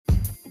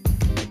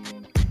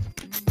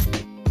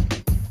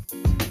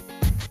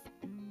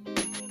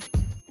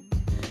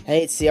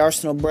Hey, it's the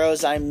Arsenal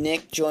Bros. I'm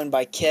Nick, joined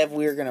by Kev.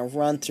 We're going to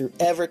run through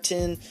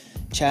Everton,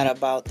 chat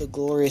about the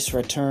glorious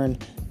return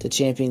to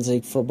Champions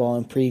League football,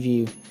 and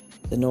preview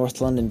the North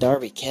London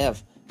Derby.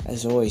 Kev,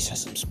 as always,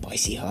 has some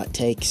spicy hot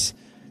takes.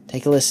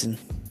 Take a listen.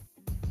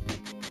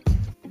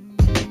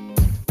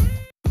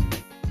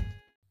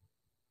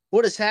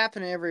 What is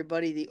happening,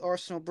 everybody? The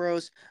Arsenal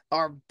Bros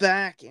are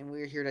back, and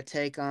we're here to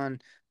take on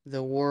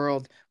the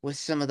world with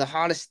some of the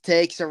hottest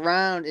takes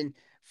around. And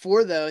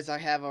for those, I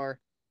have our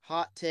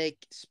hot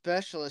take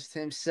specialist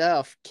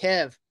himself,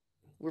 Kev.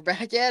 We're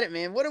back at it,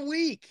 man. What a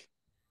week!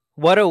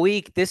 What a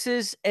week. This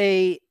is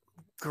a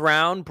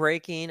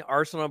groundbreaking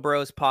Arsenal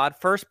Bros pod.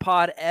 First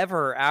pod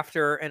ever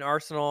after an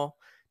Arsenal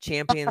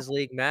Champions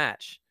League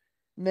match.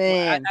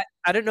 Man,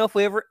 I don't know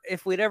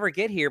if we'd ever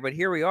get here, but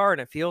here we are and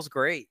it feels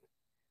great.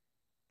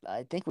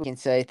 I think we can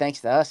say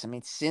thanks to us. I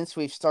mean, since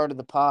we've started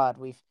the pod,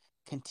 we've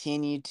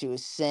continued to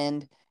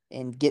ascend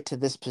and get to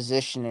this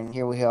position, and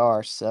here we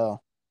are. So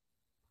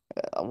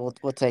we'll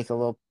take a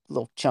little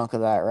chunk of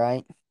that,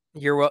 right?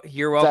 You're That's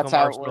welcome,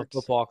 how it Arsenal works.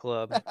 Football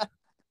Club.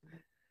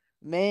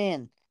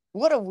 Man,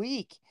 what a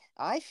week.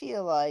 I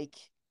feel like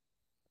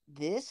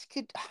this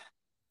could,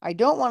 I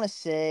don't want to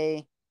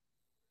say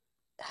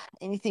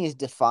anything is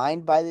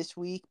defined by this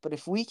week, but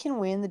if we can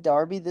win the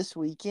Derby this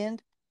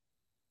weekend,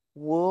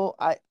 we'll,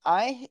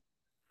 I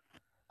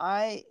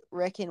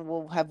reckon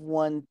we'll have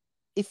won,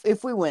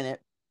 if we win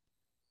it,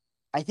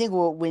 I think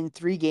we'll win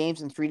 3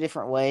 games in 3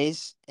 different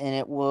ways, and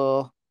it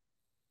will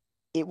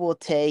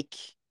take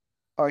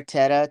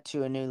Arteta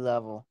to a new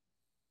level.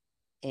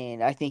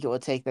 And I think it will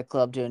take the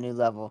club to a new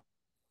level.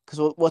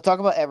 Because we'll talk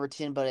about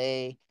Everton, but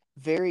a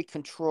very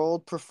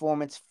controlled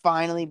performance,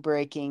 finally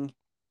breaking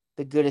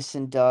the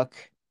Goodison duck,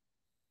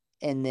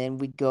 and then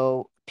we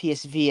go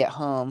PSV at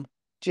home,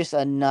 just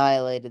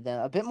annihilated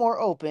them. A bit more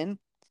open,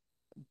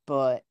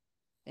 but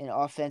an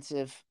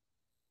offensive,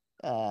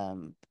 I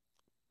don't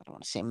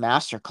want to say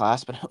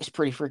masterclass, but it was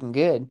pretty freaking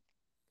good.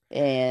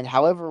 And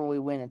however we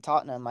win in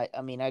Tottenham,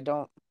 I mean, I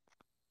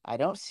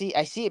see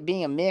it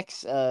being a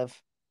mix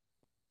of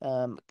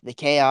the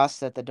chaos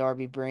that the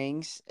Derby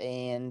brings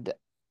and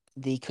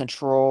the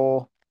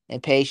control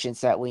and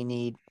patience that we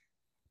need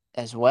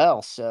as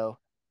well. So,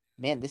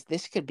 man,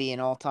 this could be an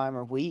all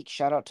timer week.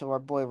 Shout out to our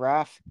boy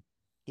Raf.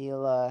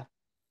 He'll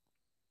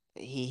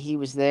he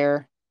was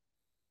there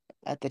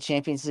at the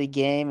Champions League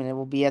game, and it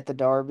will be at the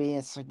Derby.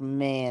 It's like,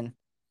 man,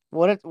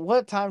 what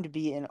a time to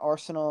be an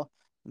Arsenal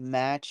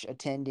match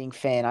attending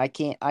fan. I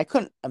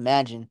couldn't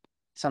imagine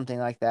something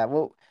like that.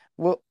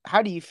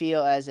 How do you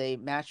feel as a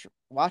match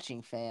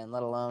watching fan,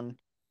 let alone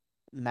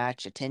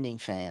match attending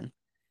fan?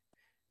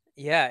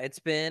 Yeah, it's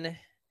been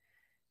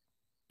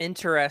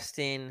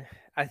interesting.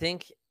 I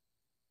think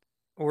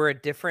we're a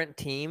different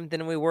team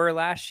than we were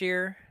last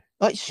year.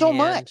 Like so And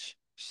much,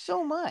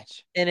 so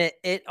much. and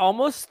it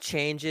almost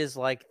changes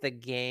like the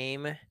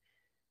game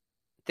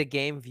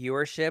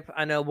viewership.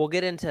 I know we'll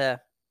get into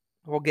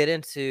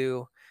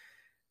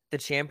the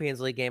Champions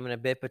League game in a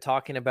bit, but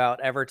talking about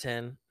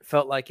Everton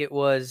felt like it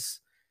was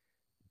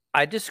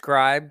I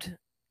described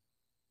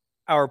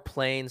our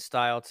playing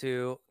style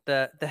to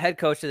the head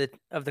coach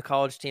of the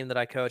college team that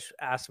I coached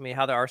asked me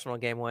how the Arsenal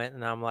game went,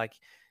 and I'm like,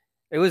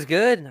 it was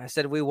good. I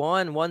said we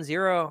won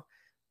 1-0,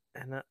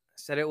 and I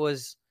said it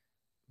was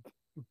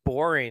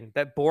boring.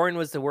 That boring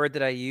was the word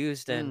that I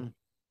used. And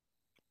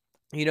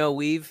Mm,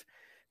 we've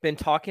been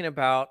talking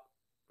about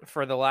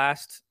for the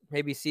last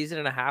maybe season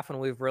and a half when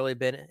we've really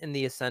been in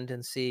the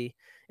ascendancy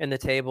in the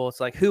table. It's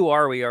like, who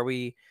are we? Are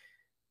we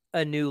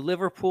a new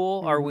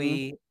Liverpool? Are mm-hmm.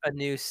 we a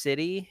new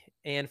City?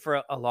 And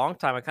for a long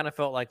time, I kind of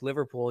felt like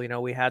Liverpool.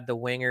 We had the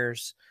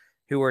wingers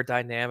who were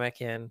dynamic,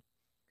 and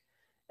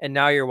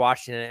now you're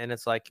watching it, and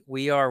it's like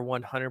we are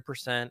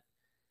 100%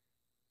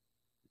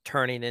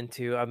 turning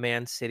into a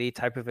Man City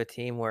type of a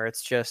team where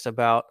it's just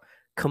about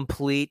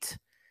complete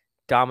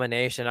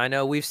domination. I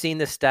know we've seen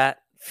the stat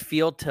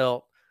field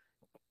tilt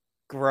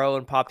grow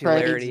in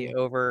popularity Crazy.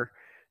 over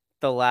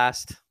the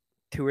last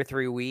 2 or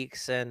 3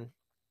 weeks, and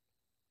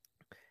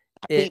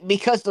it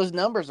Because those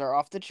numbers are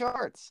off the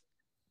charts.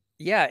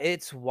 yeah,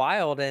 it's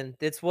wild. And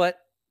it's what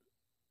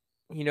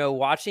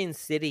watching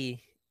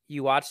City,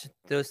 you watch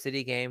those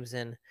City games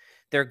and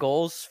their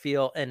goals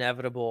feel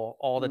inevitable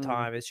all the Mm,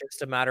 time. It's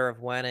just a matter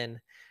of when. And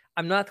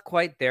I'm not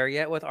quite there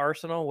yet with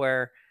Arsenal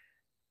where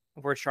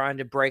we're trying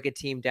to break a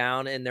team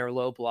down in their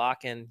low block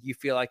and you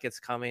feel like it's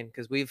coming,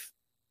 because we've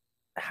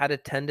had a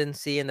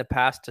tendency in the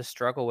past to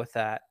struggle with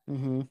that.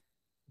 mm-hmm.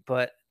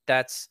 But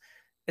it's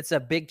a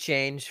big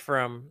change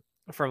from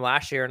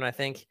last year. And I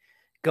think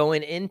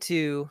going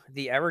into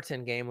the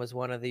Everton game was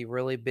one of the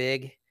really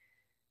big,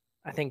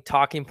 I think,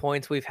 talking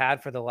points we've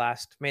had for the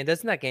last, man,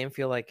 doesn't that game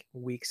feel like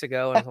weeks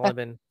ago and it's only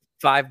been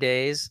 5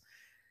 days?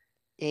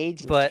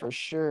 Ages But for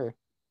sure.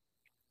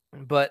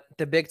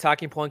 the big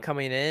talking point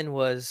coming in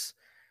was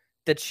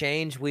the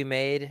change we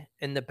made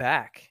in the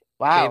back.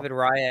 Wow. David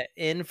Raya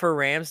in for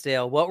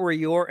Ramsdale. What were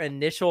your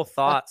initial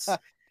thoughts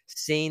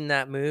seeing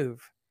that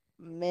move?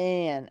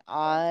 Man,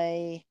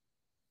 I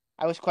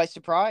was quite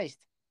surprised.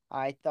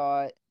 I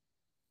thought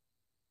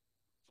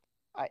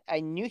I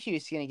knew he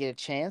was going to get a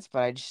chance,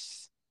 but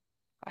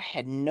I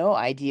had no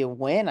idea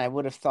when. I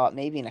would have thought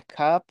maybe in a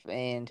cup,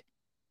 and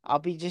I'll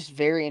be just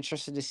very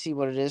interested to see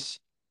what it is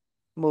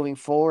moving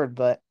forward.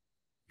 But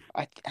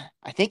I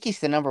think he's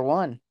the number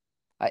one.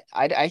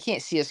 I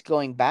can't see us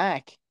going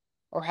back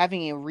or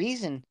having a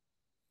reason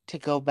to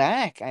go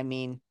back. I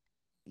mean,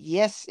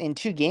 yes, in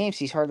 2 games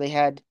he's hardly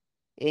had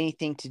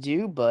anything to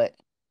do, but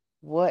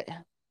what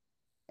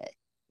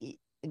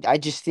I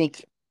just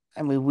think,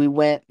 I mean, we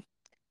went.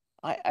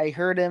 I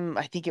heard him.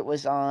 I think it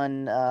was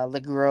on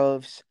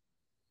LeGrove's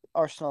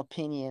Arsenal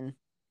Opinion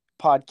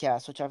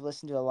podcast, which I've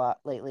listened to a lot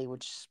lately,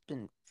 which has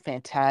been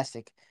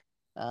fantastic.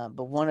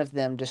 But one of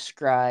them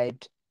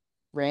described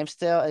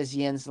Ramsdale as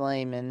Jens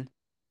Lehmann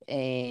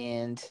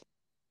and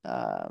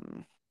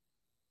um,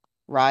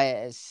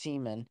 Raya as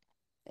Seaman.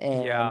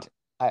 Yeah. And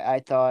I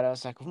thought, I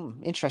was like,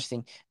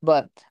 interesting.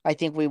 But I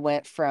think we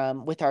went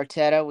from, with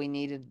Arteta, we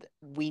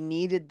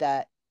needed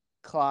that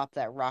Klopp,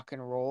 that rock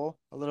and roll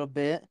a little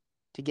bit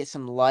to get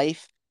some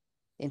life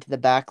into the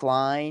back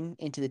line,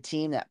 into the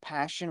team, that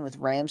passion with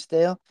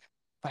Ramsdale.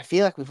 I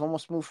feel like we've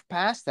almost moved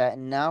past that,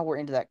 and now we're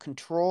into that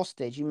control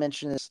stage. You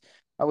mentioned this: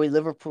 are we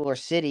Liverpool or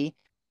City?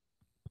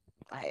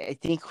 I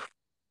think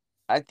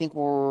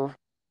we're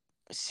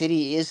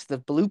City is the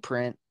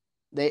blueprint.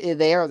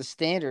 They are the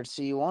standard.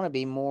 So you want to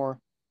be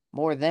more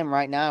them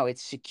right now.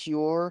 It's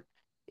secure.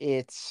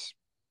 It's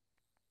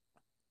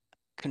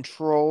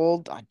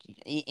controlled.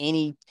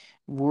 Any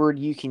word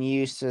you can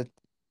use to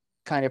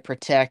kind of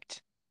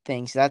protect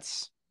things.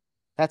 That's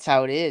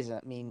how it is. I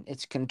mean,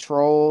 it's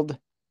controlled,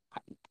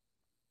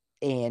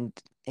 and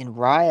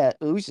Raya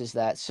oozes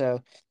that. So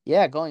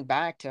yeah, going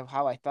back to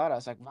how I thought, I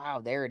was like, wow,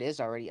 there it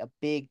is already, a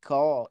big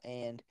call.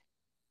 And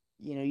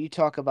you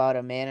talk about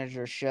a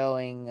manager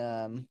showing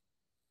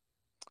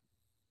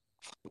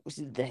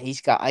that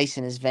he's got ice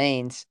in his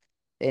veins,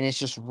 and it's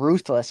just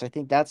ruthless. I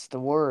think that's the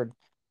word.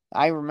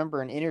 I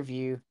remember an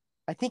interview.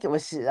 I think it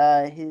was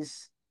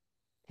his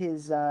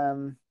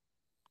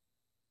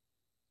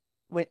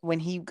when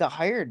he got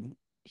hired.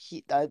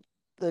 He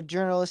The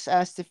journalist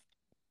asked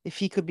if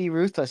he could be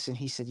ruthless, and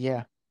he said,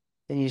 yeah.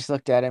 Then you just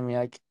looked at him and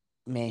you're like,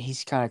 man,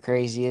 he's kind of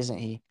crazy, isn't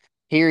he?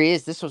 Here he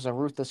is. This was a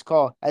ruthless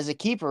call. As a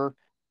keeper,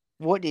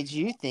 what did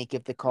you think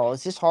of the call?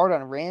 Is this hard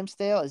on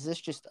Ramsdale? Is this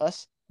just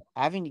us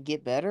having to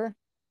get better?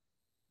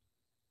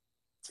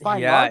 It's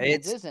fine Yeah, margins,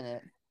 it's isn't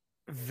it?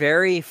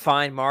 very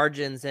fine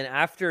margins. And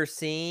after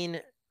seeing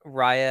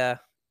Raya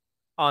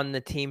on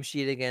the team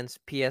sheet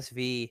against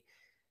PSV,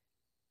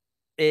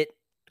 it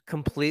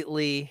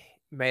completely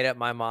made up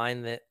my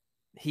mind that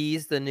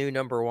he's the new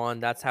number one.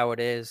 That's how it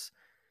is.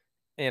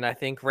 And I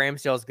think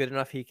Ramsdale's good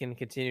enough he can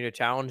continue to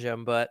challenge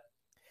him. But,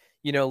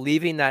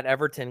 leaving that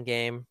Everton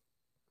game,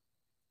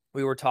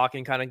 we were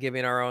talking, kind of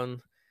giving our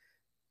own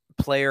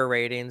player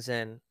ratings,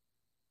 and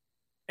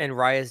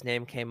Raya's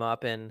name came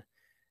up, and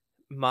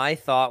my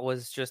thought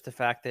was just the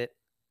fact that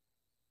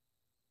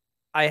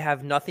I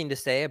have nothing to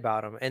say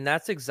about him, and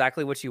that's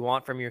exactly what you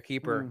want from your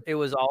keeper. Mm, It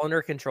was all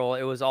under control.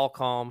 It was all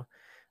calm.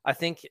 I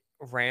think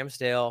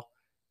Ramsdale,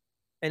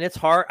 and it's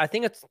hard. I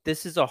think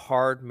this is a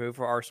hard move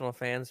for Arsenal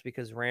fans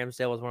because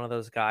Ramsdale was one of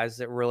those guys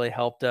that really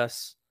helped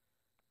us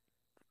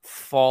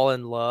fall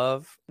in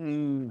love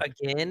mm,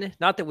 again.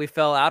 Not that we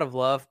fell out of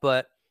love,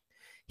 but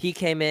he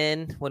came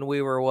in when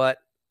we were what,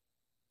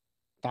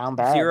 down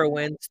bad. 0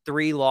 wins,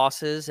 3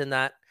 losses in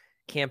that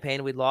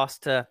campaign. We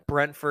lost to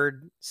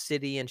Brentford,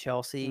 City, and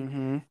Chelsea.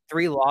 Mm-hmm.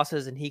 3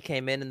 losses, and he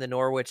came in the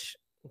Norwich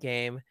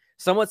game.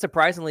 Somewhat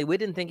surprisingly, we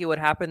didn't think it would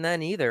happen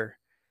then either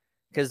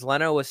because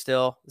Leno was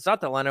still, it's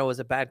not that Leno was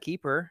a bad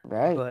keeper,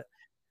 Right. but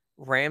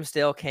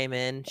Ramsdale came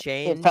in,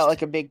 It felt like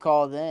changed. a big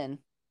call then.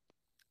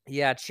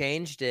 Yeah,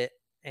 changed it.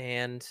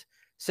 And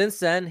since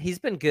then, he's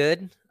been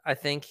good. I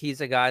think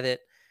he's a guy that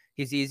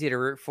he's easy to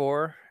root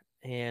for.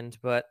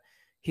 But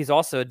he's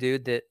also a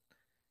dude that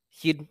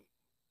he'd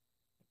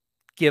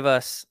give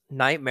us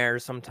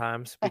nightmares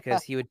sometimes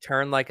because he would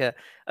turn like a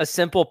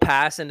simple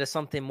pass into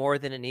something more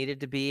than it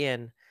needed to be.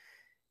 And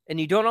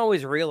you don't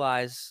always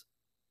realize,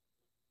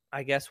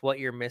 I guess, what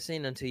you're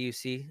missing until you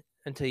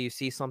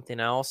see something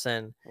else.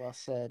 And Well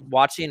said.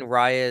 watching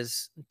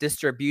Raya's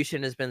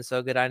distribution has been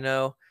so good. I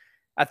know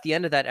at the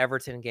end of that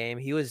Everton game,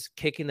 he was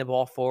kicking the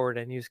ball forward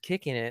and he was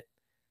kicking it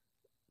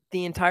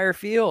the entire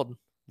field.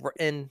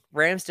 And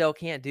Ramsdale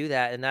can't do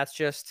that. And that's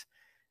just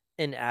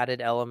an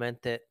added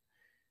element that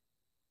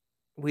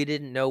we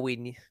didn't know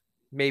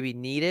maybe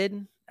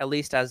needed, at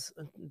least as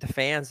the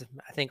fans.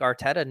 I think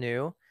Arteta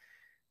knew,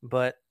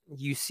 but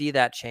you see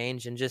that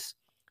change, and just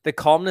the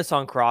calmness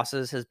on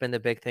crosses has been the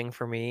big thing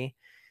for me.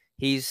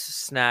 He's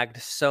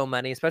snagged so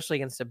many, especially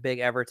against a big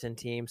Everton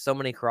team, so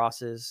many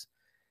crosses,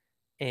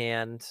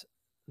 and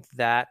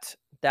that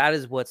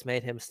is what's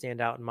made him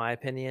stand out in my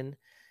opinion.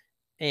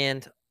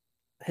 And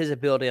his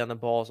ability on the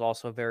ball is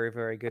also very,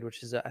 very good,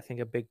 which is, I think,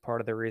 a big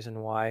part of the reason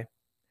why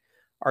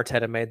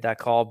Arteta made that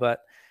call. But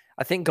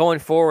I think going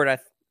forward,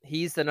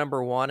 he's the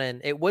number one,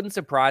 and it wouldn't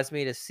surprise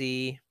me to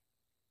see.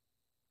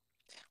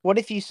 What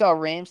if you saw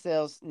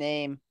Ramsdale's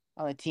name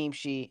on the team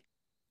sheet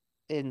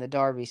in the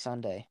Derby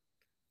Sunday?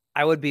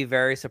 I would be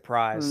very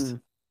surprised. Hmm.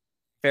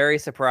 Very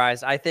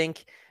surprised. I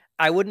think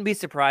I wouldn't be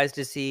surprised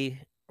to see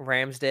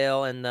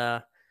Ramsdale in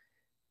the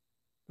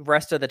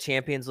rest of the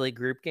Champions League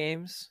group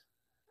games.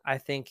 I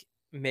think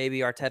maybe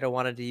Arteta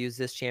wanted to use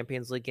this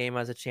Champions League game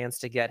as a chance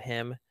to get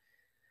him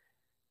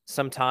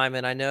some time.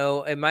 And I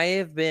know it might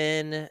have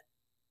been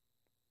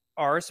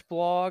Ars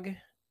blog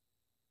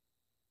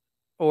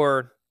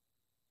or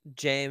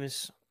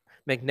James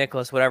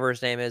McNicholas, whatever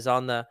his name is,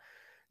 on the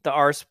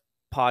Ars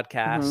Hmm.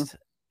 podcast,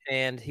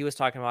 and he was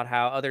talking about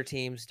how other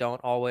teams don't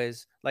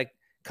always like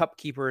cup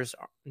keepers.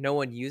 No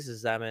one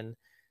uses them, and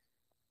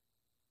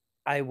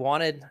I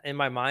wanted in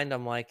my mind,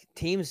 I'm like,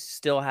 teams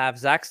still have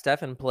Zach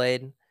Steffen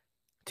played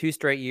 2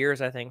 straight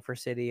years, I think, for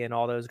City in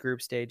all those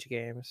group stage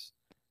games.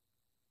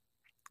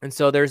 And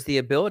so there's the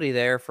ability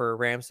there for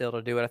Ramsdale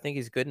to do it. I think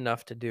he's good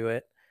enough to do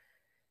it.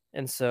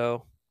 And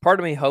so part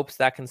of me hopes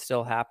that can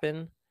still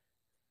happen.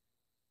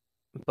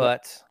 Yeah.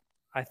 But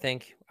I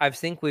think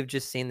we've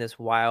just seen this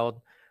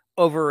wild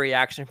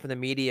overreaction from the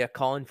media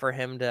calling for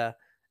him to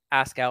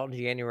ask out in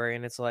January.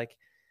 And it's like,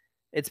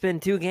 it's been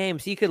 2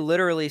 games. He could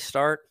literally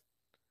start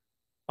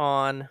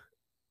on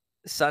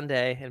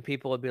Sunday and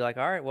people would be like,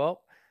 all right,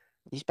 well,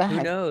 He's who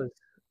back. knows?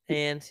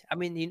 And I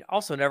mean, you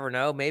also never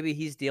know. Maybe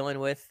he's dealing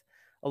with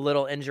a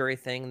little injury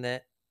thing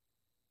that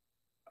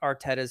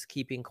Arteta's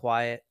keeping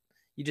quiet.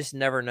 You just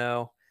never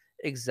know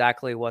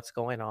exactly what's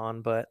going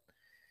on. But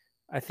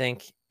I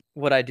think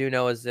what I do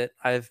know is that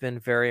I've been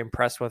very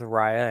impressed with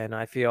Raya, and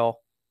I feel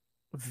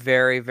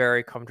very,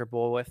 very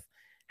comfortable with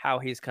how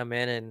he's come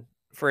in. And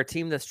for a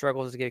team that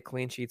struggles to get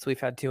clean sheets, we've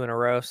had 2 in a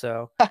row.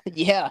 So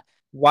Yeah.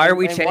 why are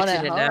we And one changing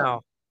at it now?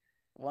 home.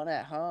 One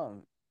at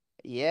home.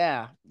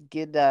 Yeah.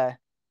 Good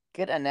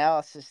good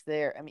analysis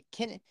there. I mean,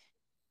 can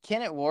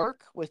it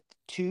work with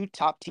two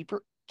top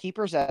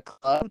keepers at a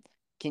club?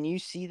 Can you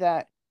see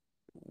that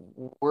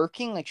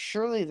working? Like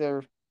surely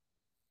they're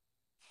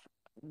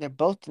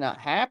both not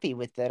happy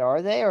with that,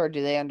 are they? Or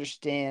do they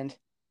understand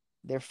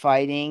they're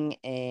fighting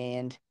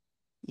and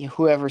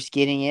whoever's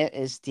getting it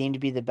is deemed to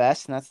be the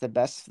best and that's the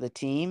best for the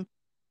team?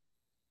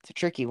 It's a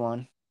tricky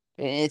one.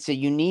 And it's a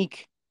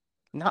unique,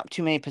 not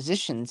too many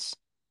positions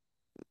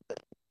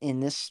in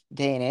this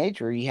day and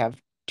age where you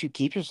have two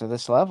keepers of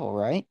this level,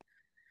 right?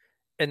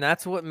 And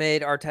that's what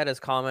made Arteta's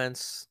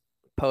comments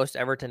post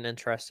Everton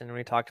interesting when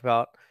we talked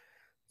about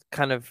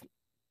kind of,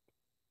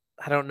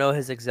 I don't know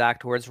his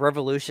exact words,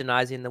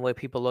 revolutionizing the way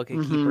people look at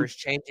Mm-hmm. keepers,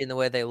 changing the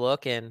way they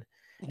look, and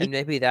He,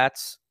 maybe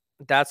that's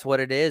what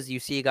it is.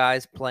 You see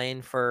guys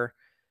playing for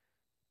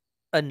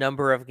a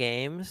number of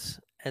games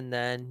and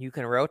then you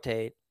can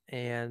rotate,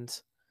 and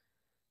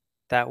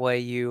that way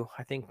you,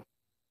 I think,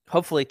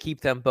 hopefully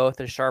keep them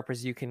both as sharp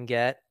as you can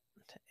get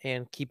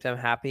and keep them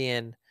happy.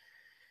 And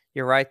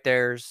you're right,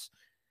 there's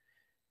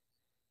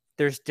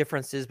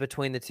differences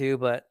between the two,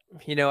 but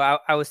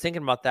I was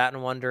thinking about that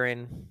and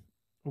wondering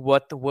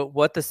what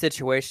the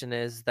situation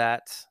is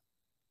that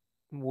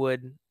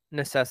would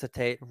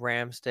necessitate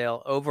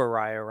Ramsdale over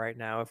Raya right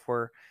now.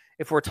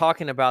 If we're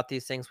talking about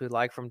these things we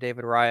like from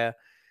David Raya,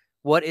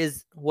 what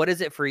is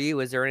it for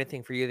you? Is there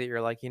anything for you that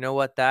you're like, you know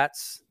what,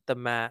 that's the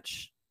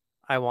match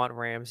I want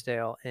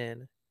Ramsdale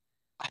in?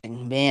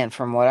 and man,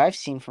 from what I've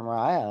seen from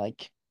Raya,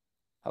 like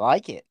I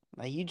like it.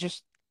 Like you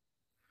just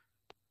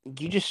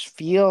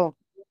feel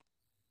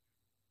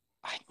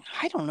I,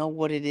 I don't know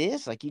what it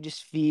is. Like you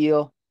just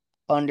feel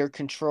under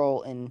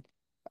control and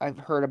I've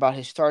heard about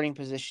his starting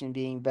position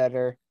being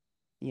better,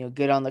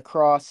 good on the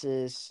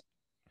crosses,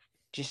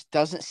 just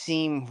doesn't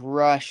seem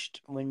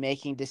rushed when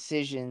making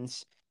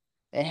decisions.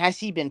 And has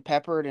he been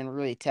peppered and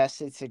really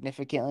tested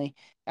significantly?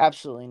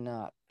 Absolutely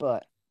not.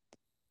 But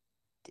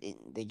in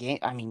the game,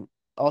 I mean,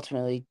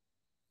 ultimately,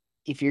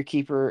 if your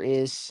keeper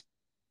is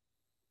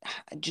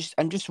I'm just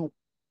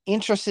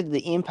interested in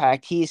the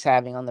impact he's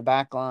having on the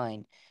back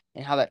line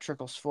and how that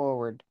trickles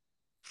forward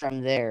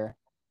from there.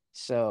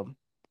 So,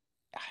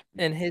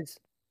 And his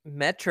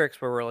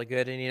metrics were really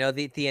good. And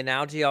the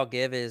analogy I'll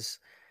give is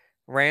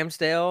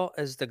Ramsdale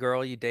is the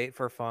girl you date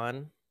for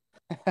fun,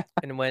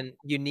 and when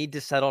you need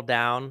to settle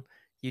down,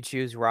 you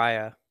choose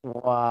Raya.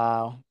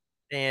 wow,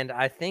 And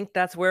I think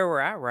that's where we're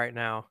at right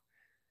now.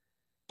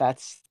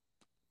 that's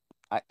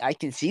I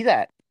can see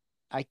that.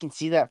 I can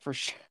see that for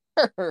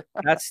sure.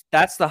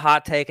 That's the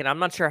hot take, and I'm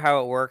not sure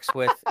how it works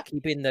with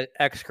keeping the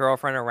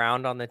ex-girlfriend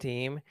around on the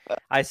team.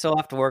 I still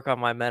have to work on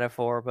my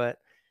metaphor, but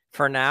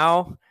for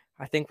now,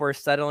 I think we're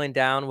settling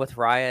down with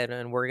Riot,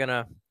 and we're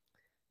gonna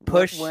We're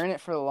push. in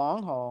it for the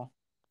long haul.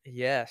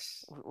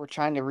 Yes, We're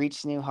trying to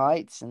reach new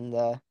heights, and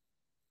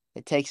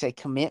it takes a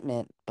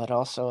commitment, but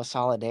also a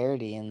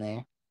solidarity in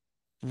there.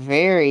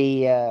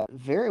 Very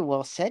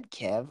well said,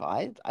 Kev.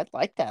 I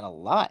like that a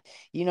lot.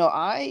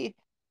 I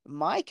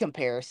my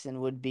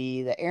comparison would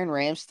be that Aaron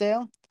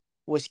Ramsdale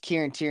was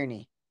Kieran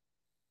Tierney.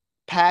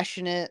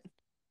 Passionate,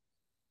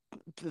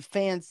 the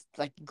fans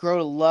like grow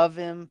to love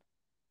him.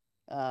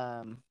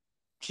 Um,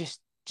 just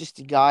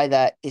a guy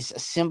that is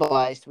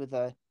symbolized with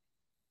a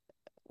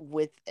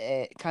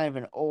kind of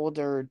an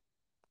older,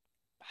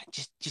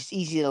 just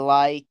easy to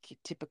like,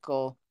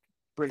 typical.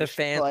 The British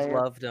fans player.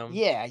 loved him.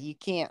 Yeah, you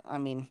can't. I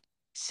mean,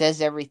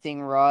 says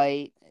everything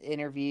right.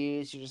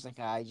 Interviews, you're just like,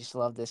 I just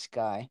love this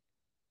guy.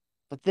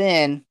 But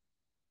then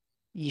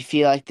you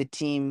feel like the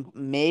team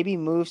maybe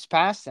moves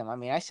past him. I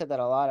mean, I said that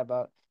a lot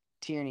about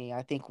Tierney.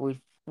 I think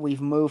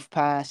we've moved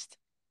past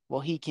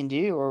what he can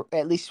do, or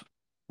at least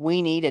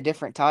we need a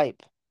different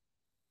type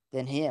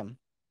than him.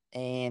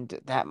 And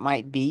that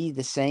might be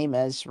the same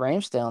as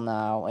Ramsdale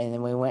now. And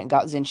then we went and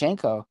got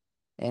Zinchenko.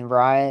 And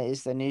Raya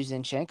is the new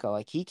Zinchenko.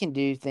 Like he can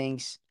do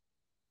things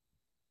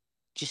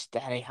just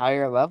at a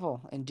higher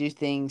level and do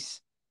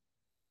things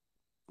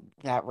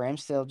that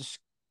Ramsdale just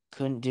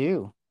couldn't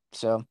do.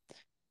 So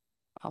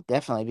I'll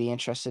definitely be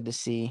interested to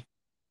see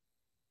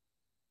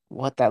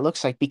what that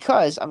looks like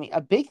because I mean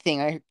a big thing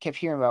I kept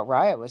hearing about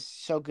Raya was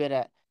so good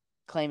at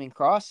claiming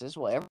crosses.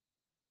 Well, every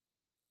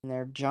and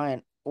their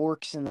giant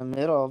orcs in the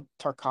middle,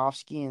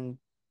 Tarkovsky and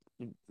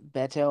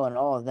Beto and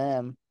all of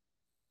them.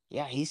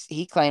 Yeah,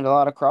 he claimed a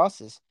lot of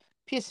crosses.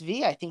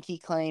 PSV, I think he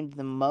claimed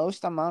the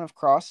most amount of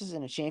crosses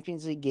in a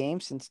Champions League game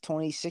since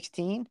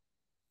 2016.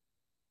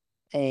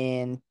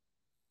 And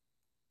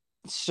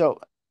so,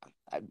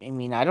 I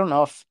mean, I don't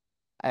know if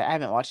I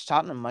haven't watched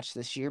Tottenham much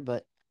this year,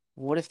 but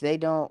what if they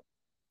don't?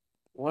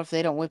 What if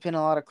they don't whip in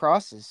a lot of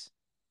crosses?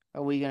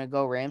 Are we gonna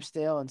go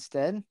Ramsdale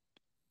instead?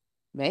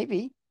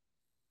 Maybe.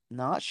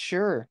 Not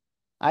sure.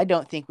 I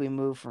don't think we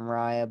move from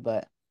Raya,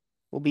 but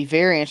we'll be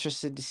very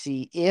interested to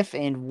see if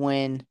and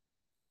when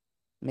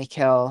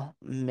Mikel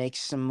makes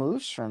some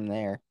moves from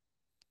there.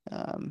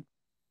 Um,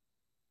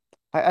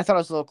 I thought it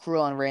was a little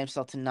cruel on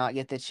Ramsdale to not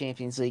get the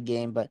Champions League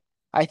game, but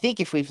I think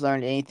if we've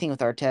learned anything with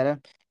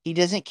Arteta, he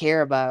doesn't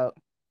care about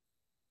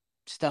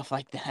stuff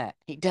like that.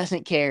 He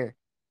doesn't care.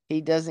 He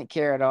doesn't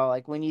care at all.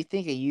 Like when you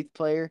think a youth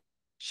player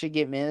should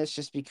get minutes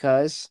just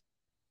because,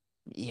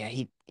 yeah,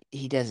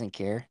 he doesn't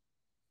care.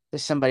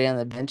 There's somebody on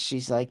the bench.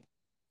 She's like,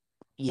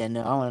 yeah,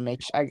 no, I want to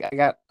make sure I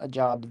got a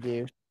job to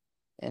do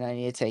and I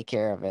need to take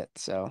care of it.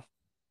 So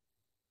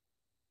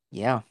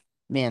yeah,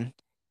 man,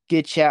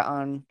 good chat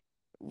on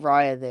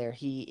Raya there.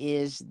 He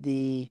is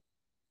the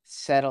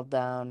settled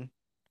down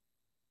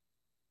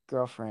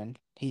girlfriend.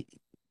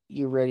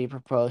 You're ready to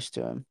propose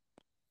to him.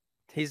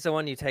 He's the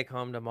one you take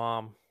home to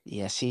mom.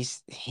 Yes,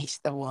 he's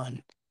the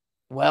one.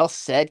 Well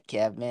said,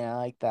 Kev. Man, I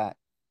like that.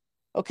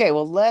 Okay,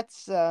 well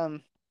let's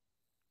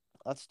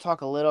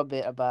talk a little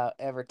bit about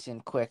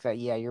Everton quick.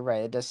 Yeah, you're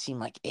right. It does seem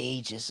like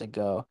ages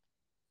ago.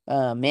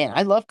 Man,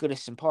 I love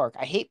Goodison Park.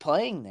 I hate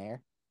playing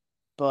there,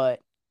 but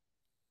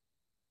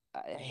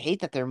I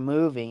hate that they're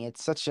moving.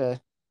 It's such a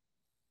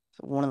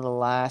one of the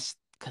last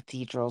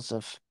cathedrals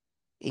of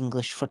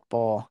English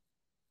football.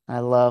 I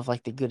love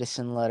like the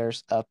Goodison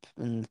letters up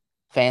and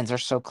fans are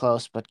so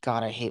close, but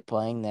God, I hate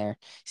playing there.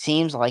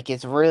 Seems like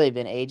it's really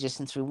been ages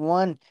since we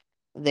won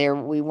there.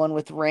 We won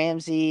with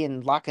Ramsey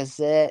and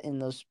Lacazette in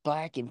those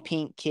black and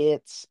pink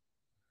kits.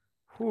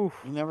 Whew.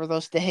 You remember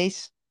those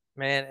days?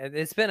 Man,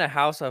 it's been a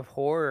house of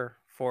horror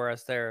for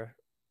us there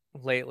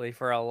lately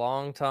for a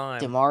long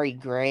time. Damari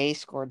Gray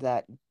scored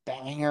that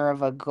banger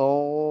of a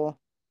goal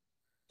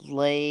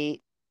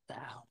late.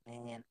 Oh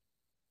man.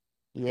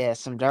 Yeah,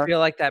 some I dark. feel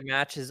like that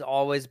match has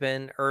always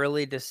been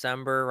early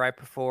December, right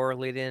before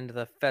leading into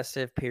the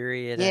festive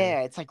period, and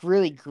Yeah, it's like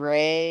really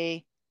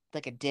gray,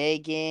 like a day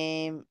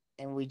game,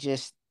 and we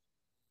just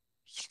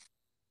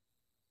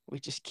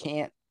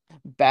can't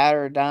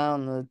batter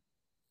down the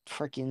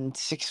freaking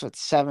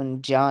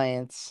 6'7"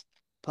 Giants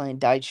playing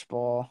Deitch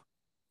ball.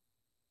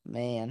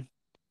 Man.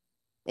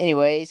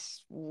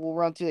 Anyways, we'll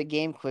run through the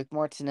game quick.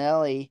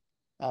 Martinelli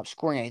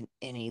scoring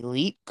an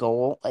elite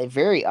goal, a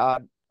very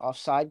odd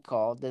offside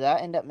call. Did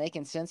that end up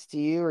making sense to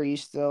you, or are you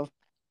still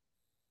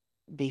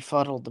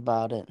befuddled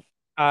about it?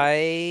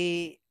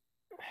 I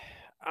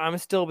I'm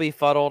still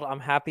befuddled. I'm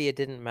happy it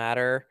didn't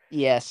matter.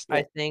 Yes,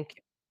 I still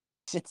think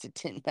since it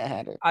didn't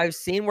matter. I've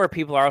seen where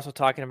people are also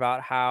talking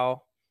about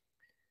how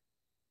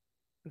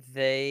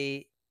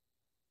they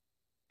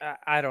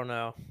I don't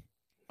know.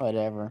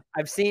 Whatever.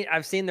 I've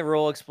seen the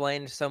rule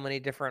explained so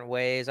many different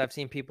ways. I've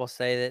seen people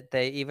say that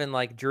they even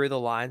like drew the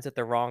lines at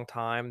the wrong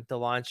time. The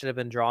line should have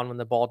been drawn when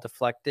the ball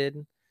deflected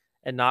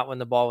and not when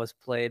the ball was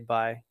played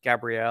by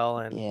Gabrielle.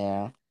 And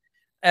Yeah.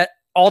 uh,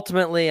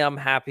 ultimately, I'm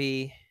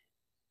happy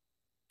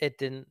it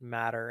didn't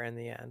matter in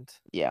the end.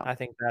 Yeah. I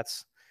think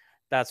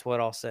that's what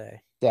I'll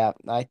say. Yeah.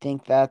 I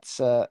think that's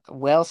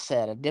well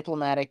said. A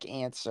diplomatic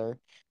answer.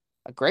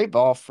 A great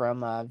ball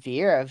from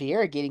Vieira.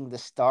 Vieira getting the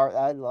start.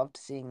 I loved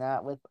seeing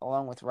that with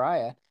along with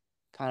Raya.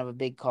 Kind of a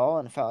big call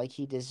and felt like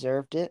he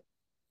deserved it.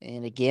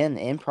 And again,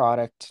 the end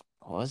product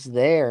was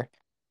there.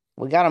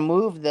 We got to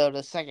move though to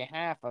the second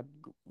half. A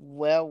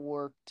well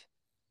worked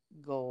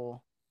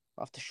goal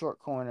off the short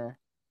corner.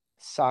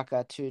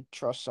 Saka to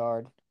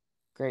Trossard.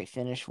 Great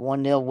finish.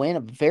 1-0 win.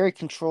 A very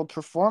controlled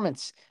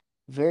performance.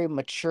 Very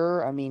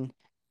mature. I mean,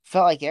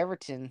 felt like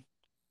Everton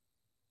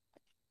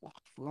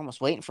were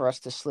almost waiting for us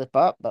to slip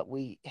up, but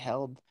we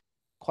held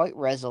quite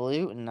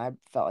resolute, and I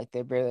felt like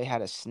they barely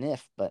had a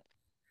sniff. But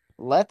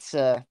let's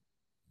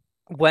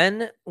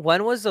When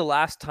was the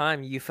last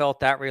time you felt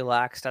that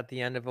relaxed at the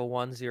end of a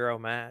 1-0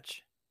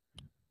 match?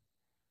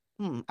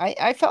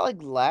 I felt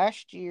like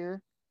last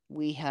year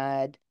we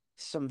had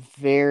some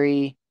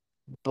very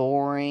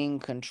boring,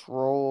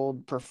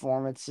 controlled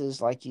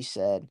performances, like you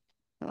said.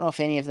 I don't know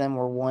if any of them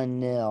were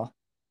 1-0.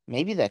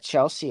 Maybe that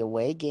Chelsea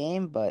away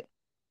game, but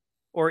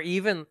Or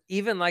even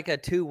like a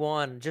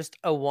 2-1, just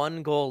a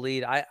 1-goal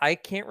lead. I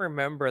can't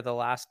remember the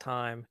last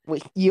time.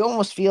 you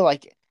almost feel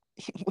like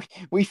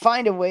we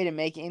find a way to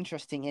make it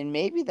interesting, and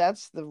maybe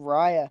that's the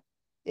Raya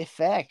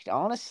effect.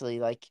 Honestly,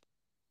 like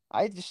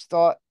I just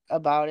thought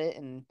about it,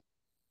 and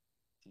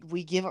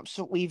we've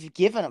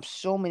given up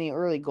so many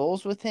early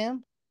goals with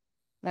him,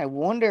 and I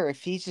wonder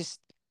if he's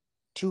just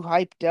too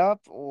hyped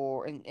up,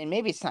 or and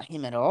maybe it's not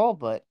him at all,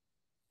 but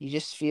you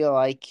just feel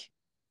like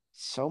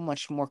so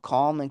much more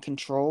calm and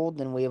controlled,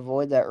 and we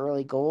avoid that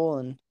early goal,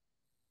 and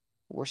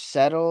we're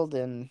settled,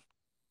 and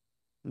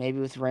maybe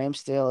with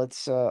Ramsdale,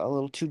 it's a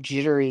little too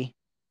jittery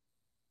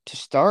to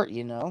start,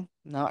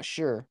 Not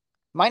sure.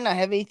 Might not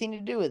have anything to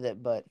do with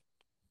it, but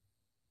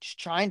just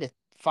trying to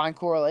find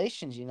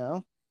correlations.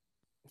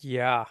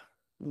 Yeah.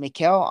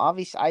 Mikel,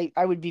 obviously,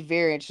 I would be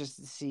very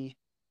interested to see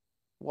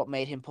what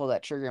made him pull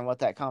that trigger and what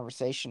that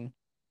conversation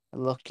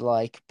looked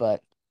like.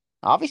 But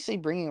obviously,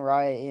 bringing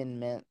Raya in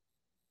meant,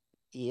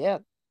 yeah,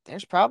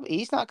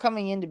 he's not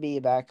coming in to be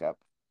a backup.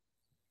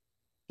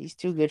 He's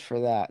too good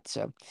for that.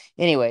 So,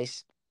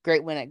 anyways,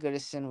 great win at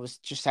Goodison. Was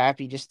just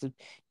happy just to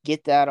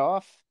get that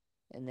off.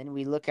 And then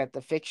we look at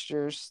the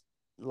fixtures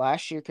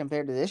last year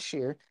compared to this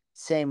year.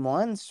 Same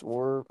ones.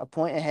 We're a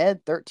point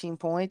ahead, 13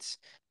 points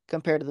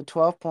compared to the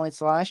 12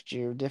 points last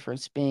year.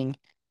 Difference being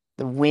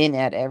the win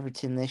at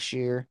Everton this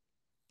year,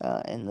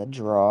 and the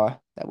draw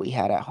that we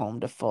had at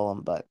home to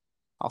Fulham. But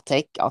I'll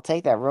take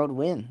that road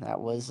win.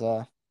 That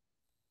wasn't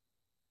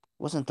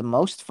the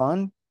most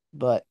fun,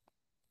 but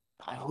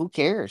who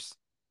cares?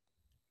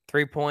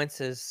 3 points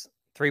is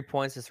 3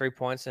 points is 3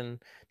 points,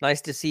 and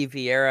nice to see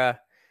Vieira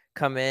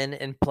come in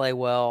and play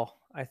well.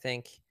 I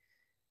think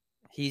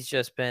he's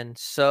just been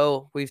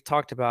so we've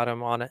talked about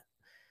him on it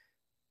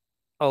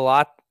a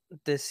lot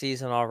this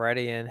season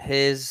already, and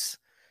his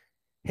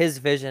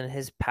vision,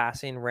 his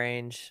passing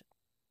range,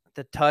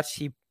 the touch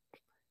he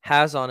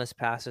has on his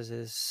passes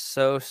is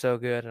so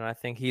good, and I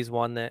think he's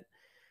one that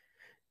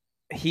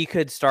he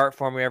could start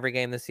for me every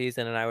game this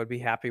season, and I would be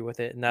happy with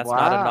it. And that's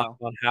not a knock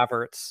Wow. on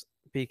Havertz,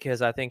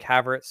 because I think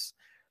Havertz,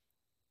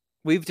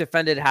 we've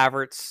defended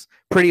Havertz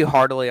pretty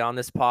heartily on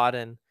this pod,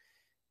 and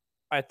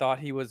I thought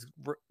he was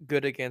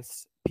good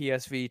against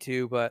PSV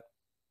too, but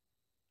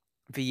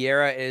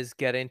Vieira is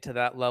getting to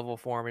that level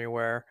for me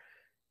where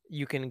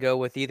you can go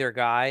with either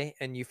guy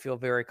and you feel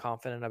very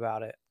confident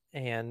about it.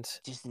 And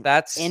Just an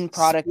that end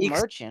product speaks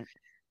merchant.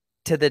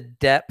 to the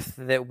depth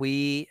that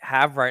we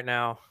have right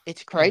now.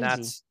 It's And crazy.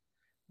 that's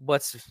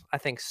what's, I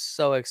think,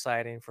 so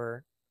exciting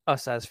for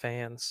us as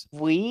fans.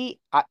 We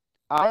I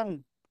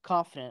I'm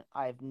confident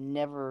I've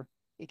never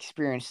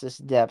experienced this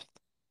depth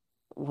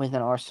with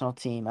an Arsenal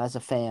team as a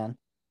fan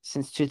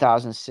since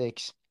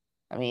 2006.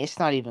 I mean, it's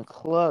not even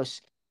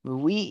close.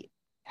 We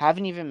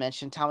haven't even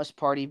mentioned Thomas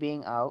Partey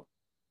being out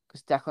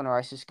because Declan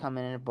Rice has come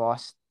in and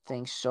bossed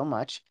things so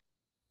much.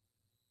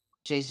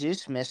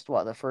 Jesus missed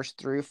the first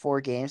 3 or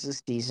 4 games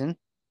this season.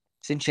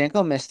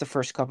 Zinchenko missed the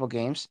first couple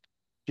games.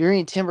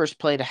 Jurriën Timbers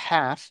played a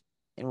half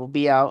and will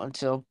be out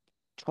until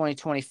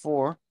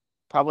 2024.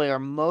 Probably our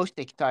most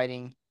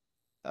exciting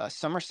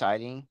summer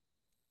sighting,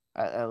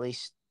 at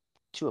least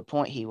to a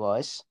point he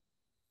was.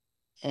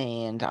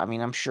 And I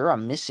mean, I'm sure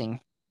I'm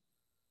missing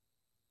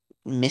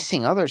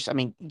others. I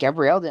mean,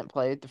 Gabriel didn't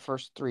play the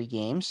first 3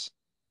 games,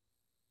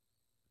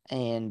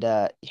 and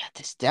yeah,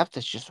 this depth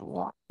is just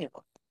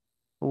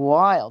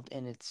wild,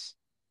 and it's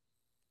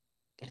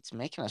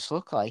making us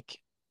look like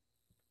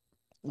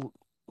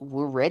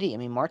we're ready. I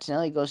mean,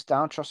 Martinelli goes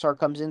down, Trossard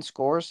comes in,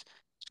 scores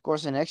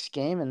the next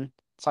game, and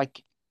it's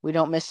like we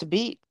don't miss a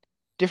beat.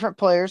 Different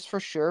players for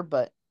sure,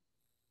 but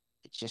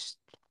it's just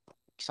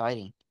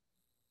exciting,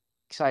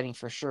 exciting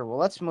for sure. Well,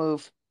 let's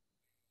move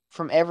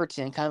from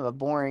Everton, kind of a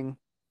boring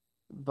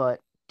but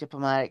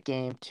diplomatic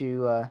game,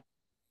 to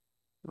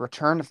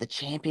return of the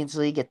Champions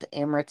League at the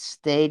Emirates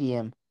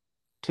Stadium.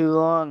 Too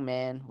long,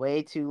 man,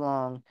 way too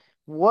long.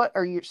 What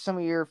are some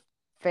of your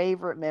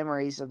favorite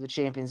memories of the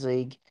Champions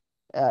League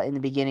in the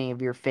beginning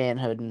of your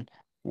fanhood, and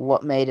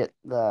what made it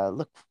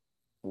look?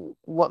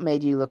 What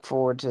made you look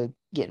forward to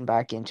getting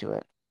back into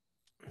it?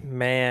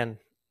 Man,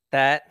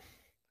 that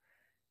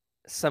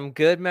some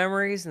good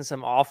memories and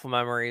some awful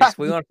memories.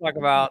 We want to talk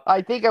about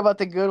I think about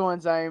the good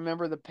ones. I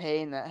remember the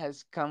pain that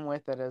has come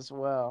with it as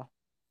well.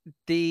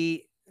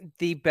 the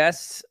the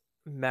best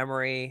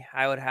memory,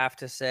 I would have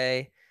to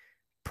say,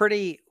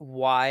 pretty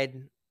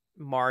wide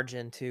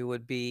margin to,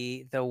 would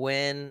be the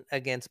win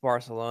against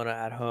Barcelona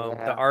at home.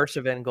 The Yeah.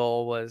 Arshavin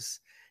goal was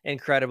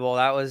incredible.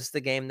 That was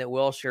the game that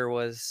Wilshere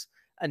was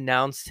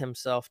announced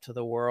himself to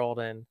the world,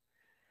 and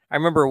I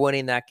remember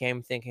winning that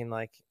game thinking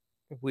like,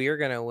 we are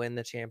going to win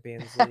the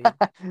Champions League.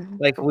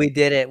 Like, we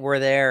did it. We're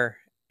there.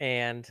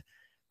 And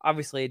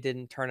obviously it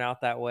didn't turn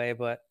out that way,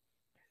 but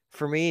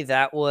For me,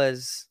 that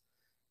was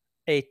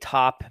a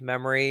top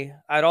memory.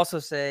 I'd also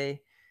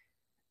say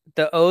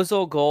the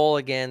Ozil goal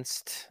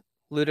against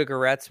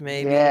Ludogorets,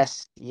 maybe,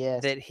 Yes,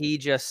 yes. that he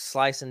just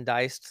sliced and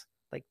diced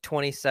like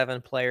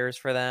 27 players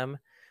for them,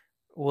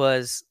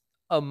 was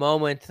a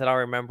moment that I'll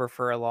remember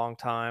for a long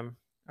time.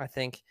 I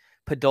think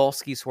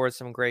Podolski scored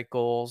some great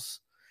goals.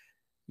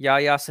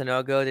 Yaya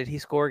Sanogo, did he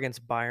score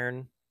against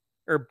Bayern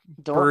or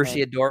Dortmund.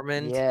 Borussia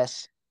Dortmund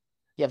Yes.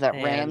 You have that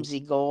and Ramsey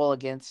goal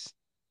against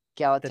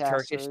the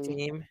Turkish Galatasaray.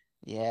 team?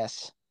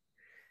 Yes.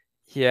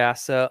 Yeah,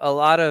 so a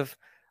lot of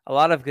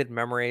good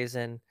memories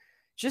and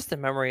just the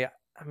memory.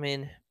 I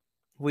mean,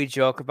 we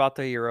joke about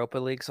the Europa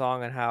League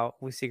song and how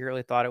we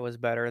secretly thought it was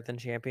better than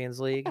Champions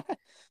League,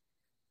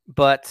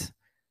 but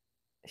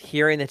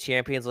hearing the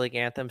Champions League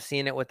anthem,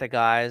 seeing it with the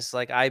guys,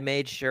 like I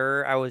made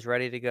sure I was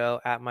ready to go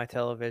at my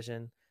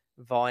television,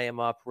 volume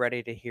up,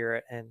 ready to hear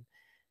it, and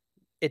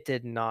it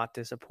did not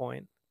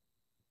disappoint.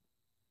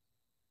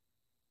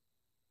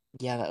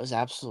 Yeah, that was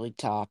absolutely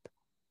top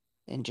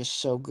and just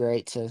so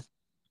great to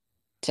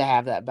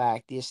have that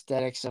back. The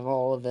aesthetics of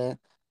all of it,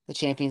 the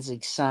Champions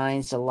League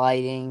signs, the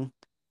lighting.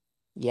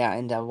 Yeah,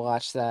 and to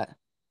watch that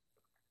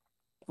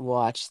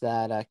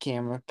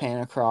camera pan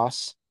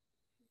across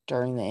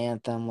during the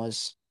anthem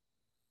was,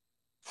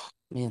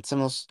 man, some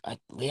of those,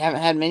 we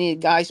haven't had many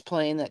guys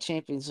playing that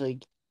Champions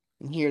League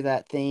and hear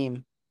that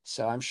theme,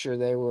 so I'm sure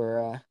they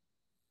were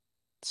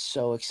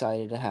so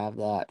excited to have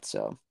that.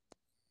 So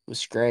it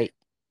was great,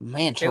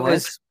 man. It Torres,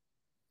 was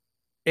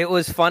it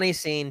was funny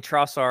seeing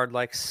Trossard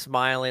like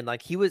smiling,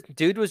 like he was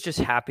dude was just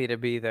happy to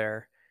be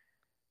there.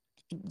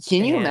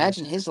 can you And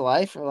imagine his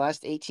life for the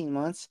last 18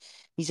 months?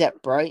 He's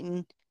at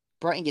Brighton.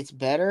 Brighton gets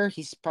better.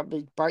 He's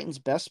probably Brighton's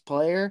best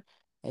player,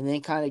 and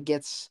then kind of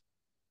gets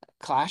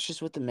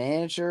clashes with the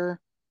manager.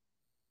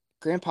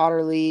 Graham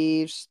Potter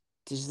leaves.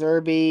 De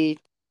Zerbi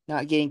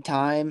not getting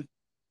time.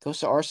 Goes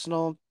to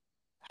Arsenal.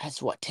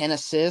 Has what, 10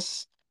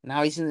 assists?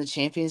 Now he's in the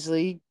Champions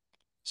League,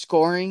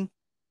 scoring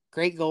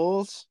great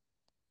goals.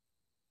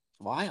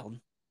 Wild.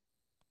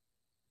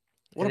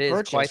 What it a is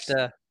purchase.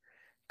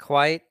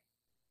 quite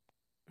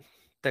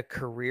the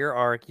career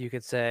arc, you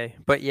could say.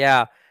 But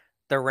yeah,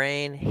 the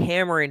rain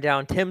hammering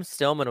down. Tim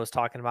Stillman was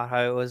talking about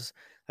how it was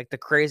like the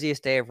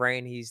craziest day of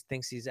rain he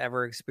thinks he's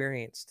ever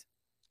experienced.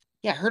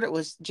 Yeah, I heard it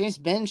was James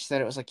Bench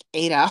said it was like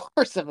 8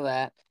 hours of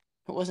that.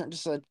 It wasn't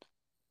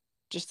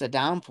just a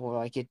downpour.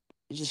 Like it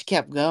just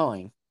kept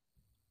going.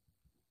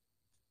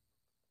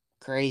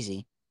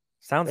 Crazy.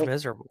 Sounds But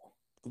miserable.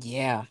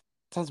 yeah,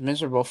 sounds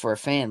miserable for a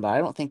fan, but I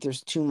don't think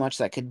there's too much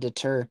that could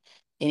deter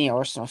any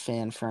Arsenal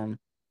fan from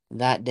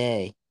that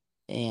day.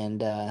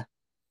 And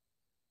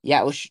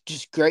yeah, it was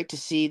just great to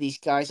see these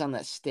guys on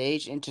that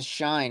stage and to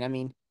shine. I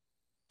mean,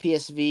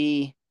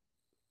 PSV, I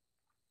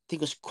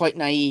think was quite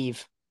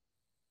naive.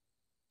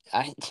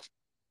 I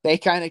they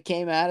kind of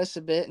came at us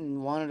a bit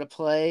and wanted to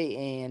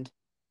play, and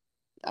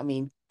I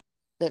mean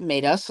that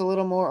made us a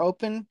little more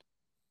open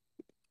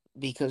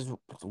because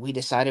we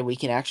decided we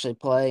can actually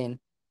play and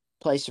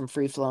play some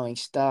free flowing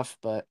stuff.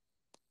 But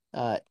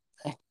uh,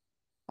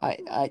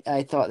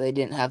 I thought they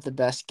didn't have the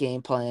best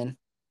game plan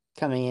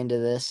coming into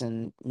this,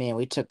 and man,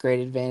 we took great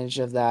advantage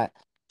of that.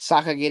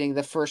 Saka getting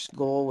the first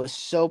goal was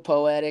so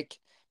poetic,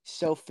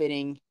 so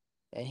fitting,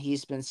 and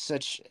he's been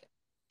such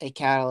a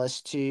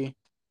catalyst to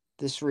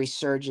this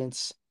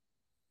resurgence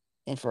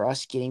and for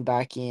us getting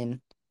back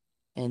in.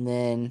 And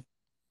then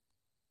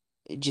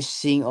just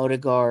seeing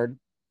Odegaard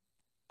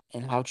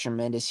and how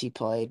tremendous he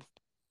played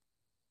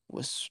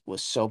was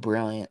so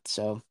brilliant.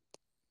 So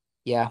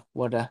yeah,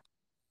 what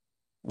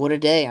a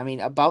day. I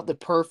mean, about the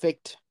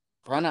perfect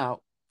run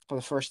out for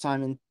the first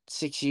time in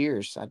 6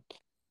 years.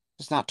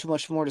 There's not too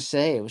much more to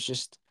say. It was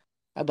just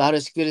about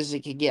as good as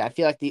it could get. I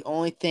feel like the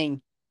only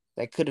thing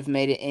that could have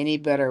made it any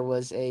better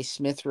was a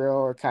Smith Rowe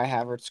or Kai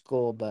Havertz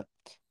goal, but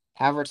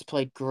Havertz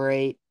played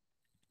great.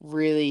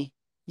 Really,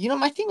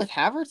 my thing with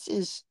Havertz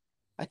is,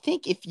 I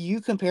think if you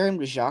compare him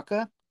to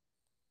Xhaka,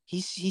 he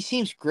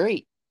seems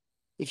great.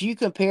 If you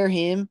compare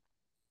him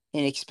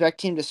and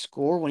expect him to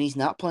score when he's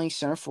not playing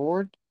center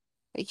forward,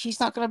 like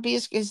he's not going to be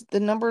as the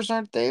numbers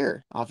aren't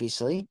there,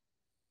 obviously.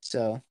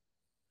 So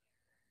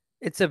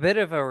It's a bit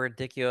of a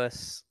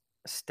ridiculous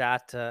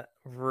stat to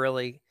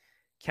really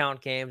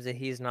count games that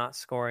he's not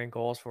scoring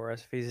goals for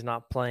us if he's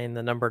not playing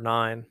the number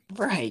 9.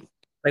 right,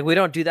 Like we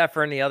don't do that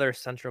for any other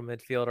central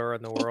midfielder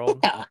in the world.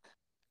 yeah.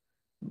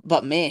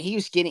 But man, he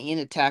was getting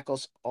into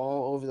tackles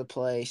all over the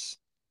place,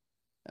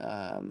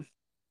 um,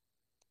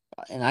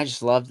 and I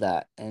just love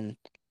that. And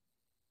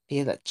he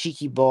had that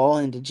cheeky ball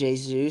into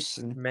Jesus,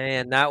 and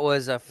Man, that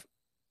was a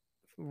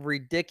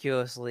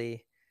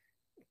ridiculously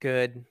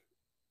good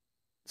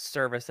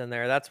service in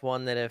there. That's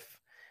one that if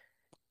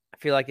I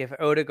feel like if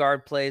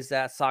Odegaard plays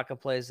that, Saka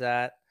plays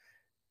that,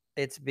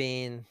 it's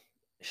being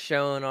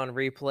shown on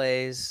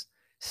replays,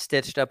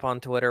 stitched up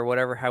on Twitter,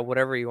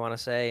 whatever you want to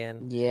say,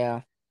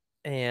 yeah,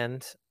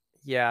 and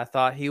yeah, I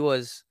thought he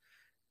was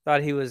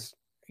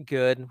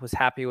good, was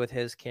happy with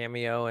his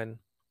cameo and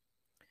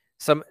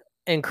some.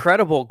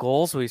 incredible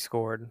goals we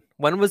scored.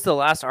 When was the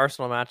last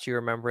Arsenal match you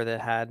remember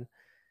that had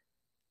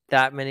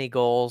that many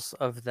goals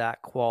of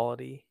that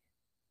quality?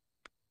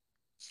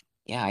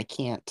 Yeah, I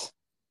can't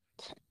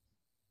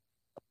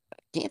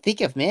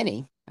think of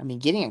many. I mean,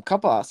 getting a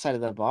couple outside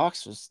of the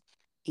box was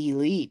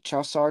elite.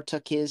 Trossard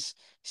took his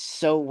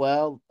so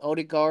well.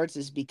 Odegaard's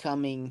is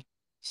becoming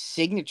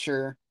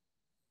signature,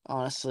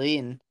 honestly,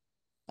 and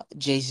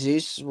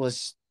Jesus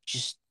was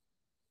just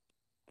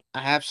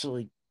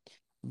absolutely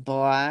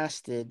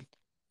blasted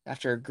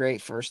after a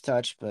great first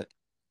touch. But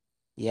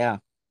yeah,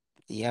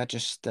 yeah,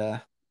 just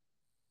a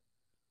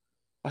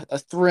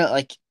thrill,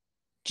 like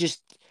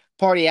just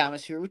party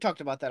atmosphere. We talked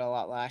about that a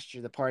lot last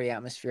year. The party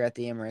atmosphere at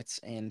the Emirates,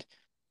 and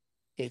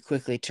it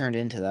quickly turned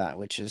into that,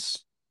 which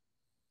is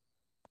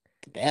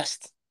the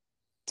best.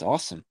 It's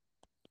awesome.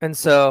 And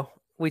so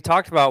we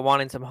talked about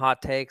wanting some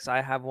hot takes.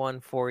 I have one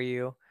for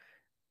you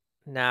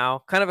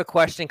now. Kind of a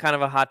question, kind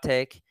of a hot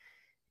take.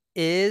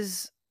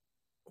 Is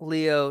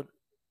Leo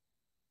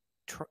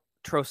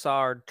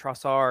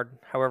Trossard,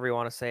 however you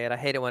want to say it? I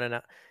hate it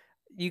when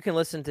you can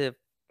listen to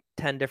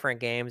 10 different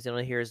games and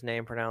only hear his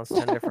name pronounced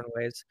 10 different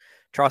ways.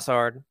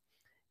 Trossard.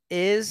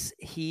 Is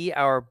he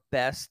our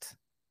best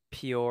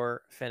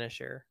pure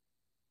finisher?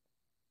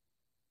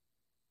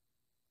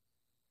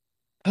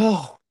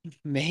 Oh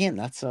man,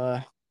 that's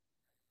I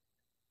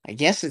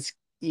guess it's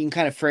you can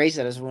kind of phrase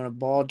that as when a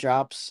ball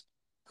drops,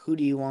 who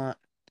do you want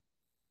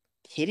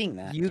hitting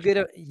that? You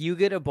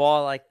get a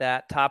ball like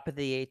that, top of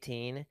the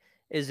 18.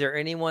 Is there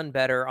anyone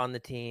better on the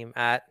team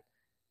at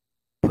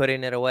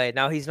putting it away?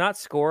 Now he's not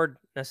scored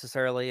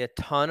necessarily a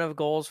ton of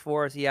goals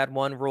for us. He had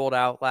one ruled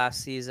out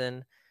last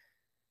season.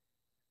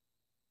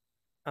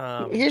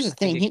 Here's the I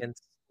think thing,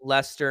 against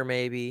Leicester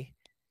maybe.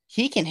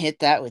 he can hit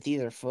that with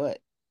either foot.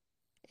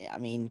 I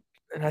mean,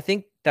 And I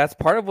think that's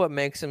part of what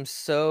makes him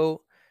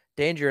so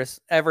dangerous.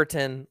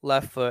 Everton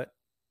left foot,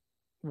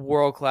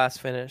 world class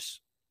finish.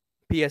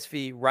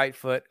 PSV right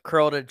foot,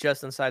 curled it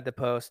just inside the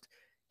post.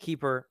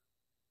 Keeper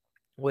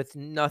with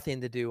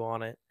nothing to do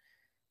on it.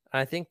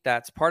 I think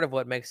that's part of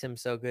what makes him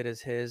so good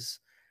is his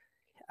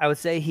I would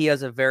say he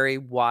has a very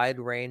wide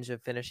range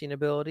of finishing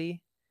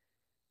ability.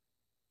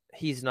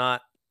 He's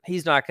not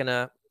he's not going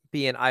to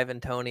be an Ivan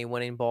Toney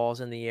winning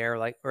balls in the air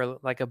like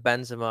a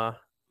Benzema,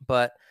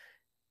 but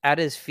at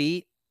his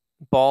feet,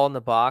 ball in the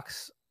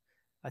box,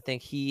 I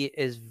think he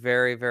is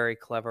very very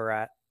clever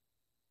at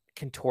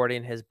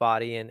contorting his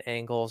body and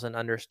angles and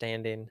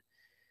understanding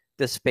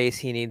the space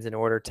he needs in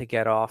order to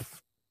get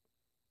off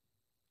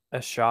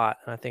a shot.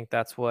 And I think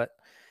that's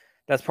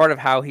part of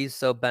how he's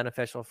so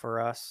beneficial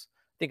for us.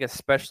 I think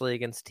especially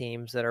against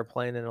teams that are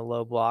playing in a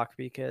low block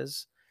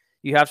because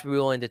you have to be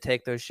willing to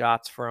take those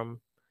shots from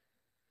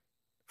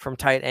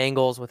tight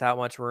angles without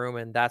much room,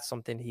 and that's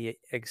something he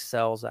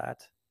excels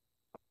at.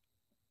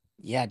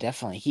 yeah,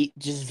 definitely. He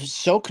just was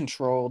so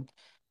controlled,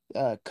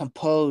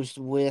 composed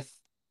with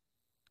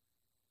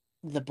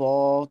the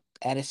ball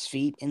at his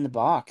feet in the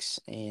box,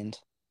 and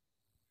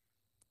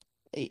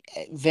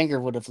Wenger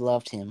would have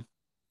loved him.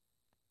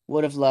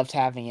 Would have loved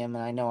having him,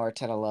 and I know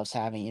Arteta loves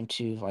having him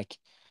too. Like,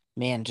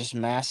 man, just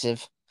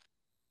massive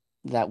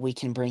that we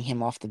can bring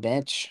him off the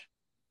bench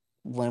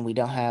when we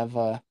don't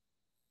have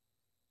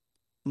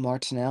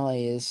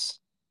Martinelli is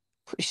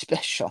pretty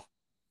special.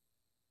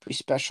 Pretty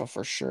special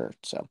for sure.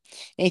 So,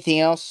 anything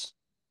else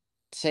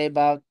to say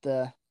about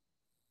the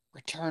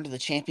return to the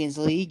Champions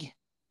League?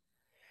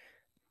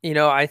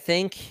 I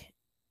think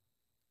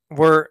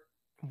we're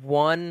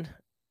one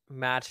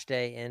match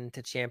day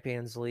into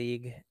Champions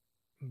League,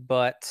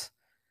 but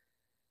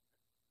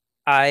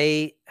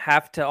I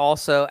have to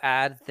also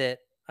add that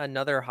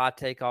another hot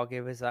take I'll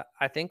give is that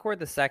I think we're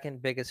the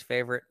second biggest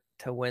favorite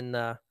to win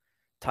the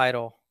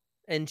title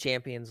in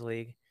Champions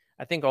League.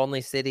 I think only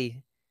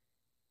City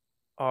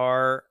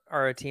are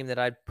a team that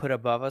I'd put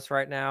above us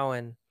right now,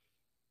 and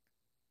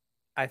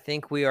I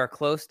think we are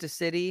close to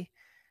City.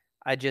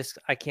 I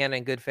can't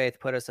in good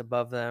faith put us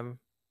above them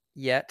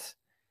yet.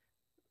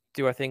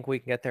 Do I think we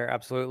can get there?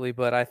 Absolutely,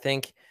 but I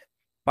think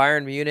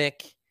Bayern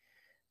Munich,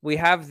 we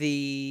have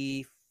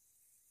the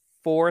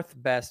fourth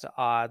best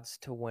odds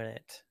to win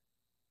it.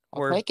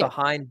 I'll We're take it.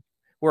 behind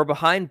we're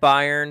behind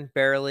Bayern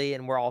barely,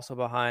 and we're also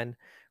behind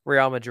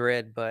Real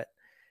Madrid, but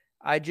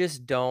I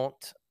just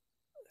don't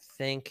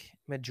think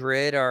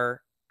Madrid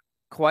are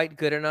quite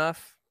good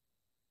enough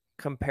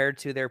compared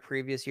to their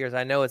previous years.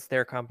 I know it's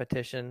their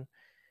competition,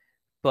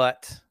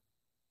 but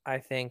I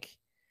think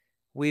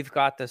we've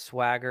got the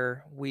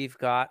swagger. We've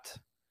got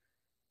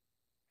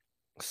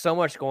so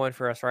much going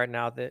for us right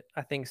now that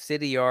I think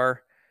City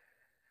are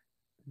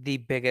the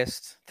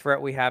biggest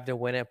threat we have to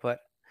win it. But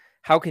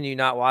how can you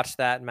not watch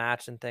that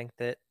match and think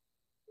that,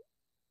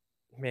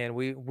 man,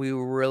 we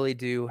really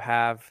do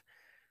have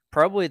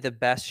probably the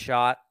best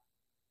shot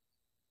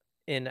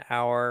in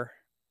our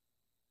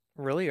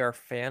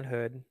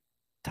fanhood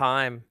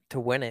time to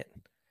win it.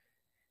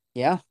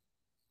 Yeah,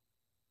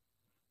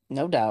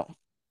 no doubt.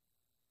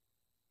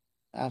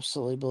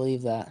 Absolutely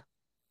believe that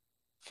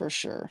for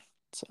sure.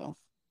 So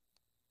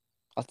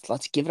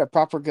let's give it a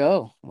proper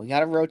go. We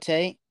got to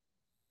rotate.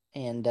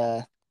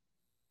 and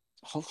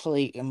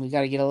hopefully, and we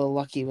got to get a little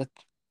lucky with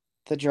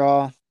the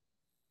draw,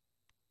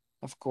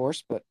 of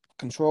course. But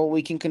control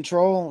we can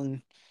control,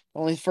 and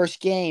only the first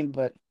game,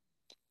 but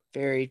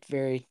very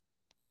very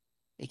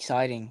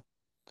exciting.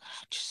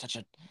 Just such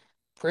a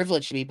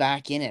privilege to be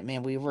back in it,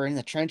 man. We were in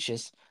the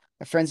trenches.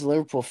 My friend's a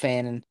Liverpool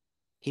fan, and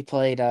he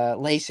played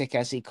LASIK,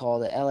 as he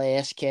called it,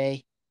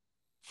 LASK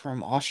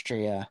from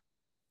Austria,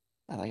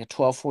 like a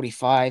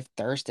 12:45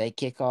 Thursday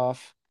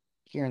kickoff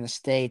here in the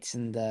States,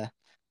 and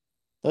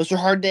those were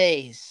hard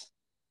days.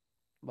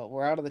 But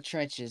we're out of the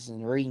trenches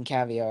and we're eating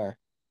caviar.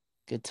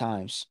 Good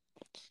times.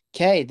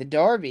 Okay, the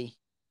Derby.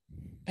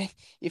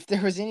 If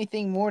there was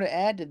anything more to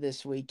add to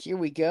this week, here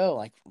we go.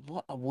 Like,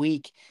 what a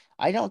week.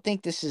 I don't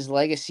think this is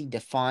legacy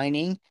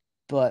defining,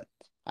 but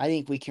I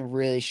think we can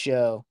really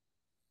show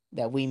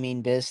that we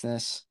mean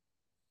business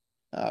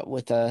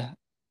with a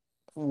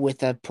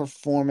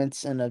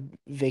performance and a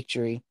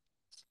victory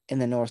in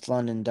the North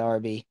London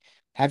Derby.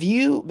 Have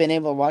you been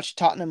able to watch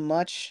Tottenham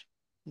much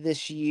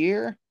this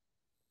year?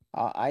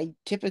 I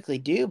typically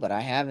do, but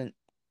I haven't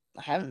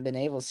been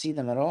able to see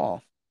them at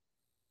all.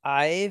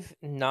 I've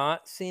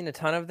not seen a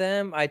ton of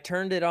them. I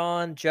turned it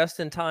on just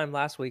in time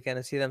last weekend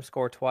to see them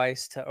score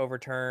twice to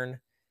overturn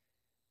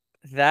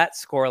that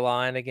score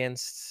line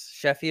against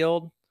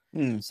Sheffield.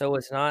 Hmm. So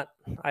it's not,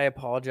 I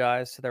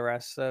apologize to the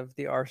rest of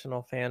the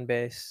Arsenal fan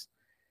base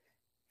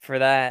for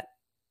that,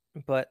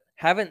 but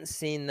haven't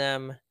seen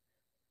them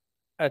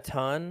a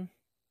ton.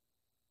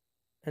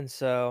 And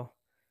so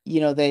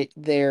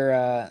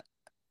They're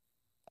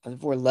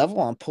we're level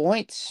on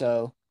points,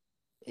 so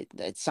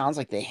it sounds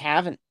like they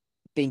haven't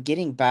been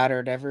getting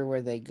battered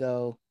everywhere they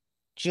go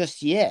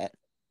just yet.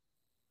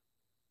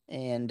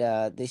 And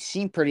they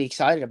seem pretty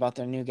excited about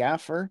their new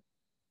gaffer.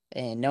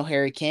 And no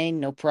Harry Kane,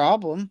 no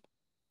problem.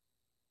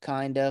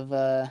 Kind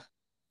of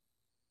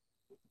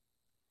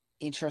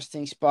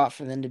interesting spot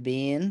for them to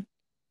be in.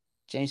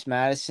 James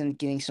Madison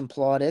getting some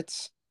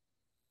plaudits,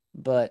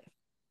 but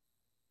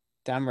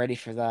I'm ready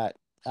for that.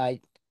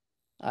 I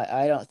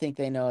I don't think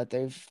they know what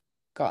they've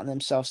gotten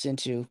themselves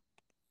into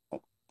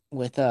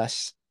with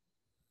us.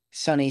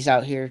 Sonny's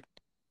out here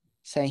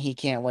saying he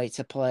can't wait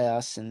to play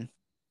us, and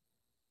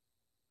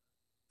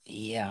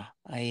yeah,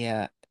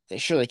 they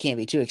surely can't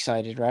be too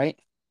excited, right?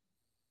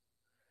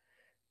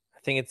 I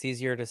think it's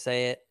easier to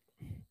say it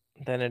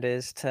than it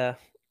is to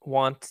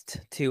want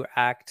to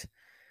act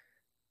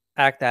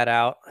that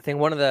out. I think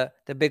one of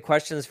the big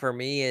questions for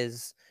me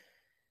is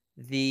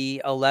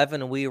the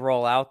 11 we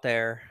roll out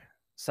there.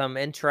 Some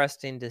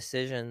interesting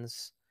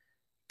decisions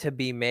to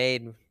be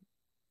made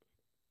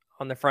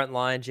on the front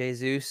line,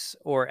 Jesus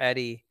or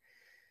Eddie.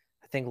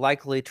 I think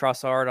likely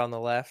Trossard on the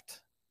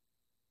left,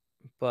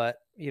 but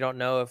you don't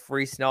know if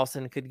Reese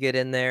Nelson could get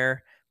in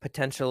there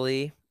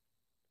potentially.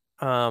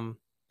 Um,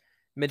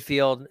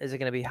 Midfield, is it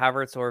going to be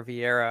Havertz or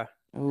Vieira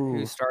who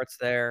Ooh, starts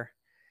there?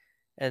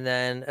 And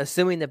then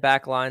assuming the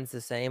back line's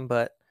the same,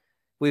 but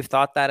we've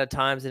thought that at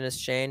times and it's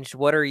changed.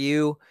 What are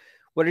you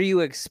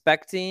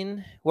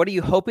expecting? What are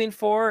you hoping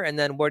for? And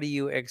then what are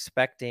you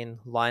expecting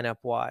lineup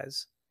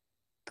wise?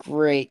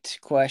 great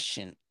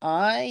question.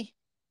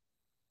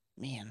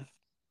 Man,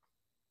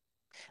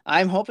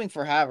 I'm hoping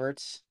for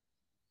Havertz.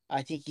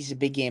 I think he's a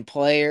big game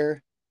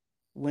player,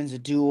 wins the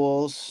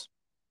duels,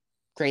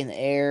 great in the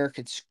air,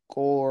 could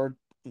score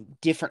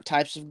different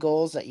types of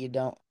goals that you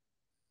don't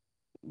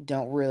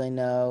really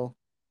know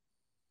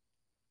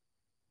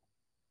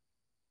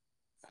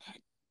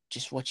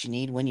just what you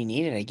need when you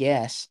need it, I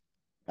guess.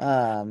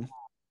 Um,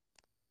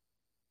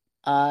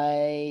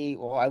 I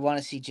want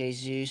to see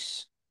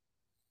Jesus.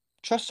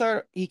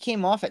 Trossard, he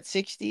came off at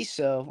 60,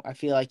 so I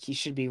feel like he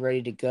should be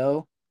ready to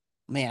go.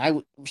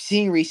 Man,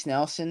 seeing Reese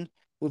Nelson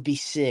would be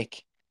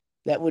sick.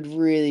 That would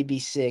really be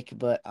sick,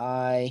 but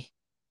I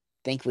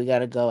think we got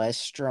to go as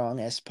strong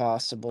as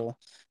possible.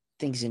 I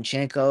think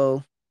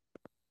Zinchenko.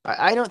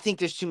 I don't think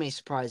there's too many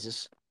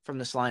surprises from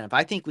this lineup.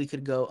 I think we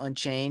could go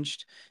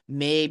unchanged.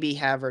 Maybe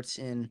Havertz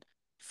in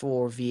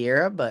for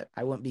Vieira, but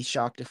I wouldn't be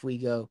shocked if we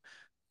go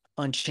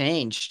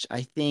unchanged.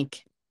 I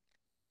think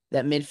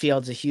that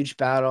midfield's a huge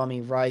battle. I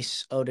mean,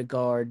 Rice,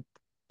 Odegaard,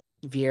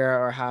 Vieira,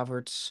 or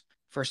Havertz,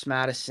 first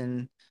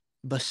Madison,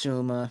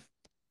 Basuma.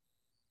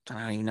 I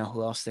don't even know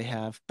who else they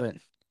have, but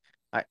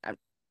I, I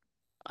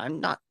I'm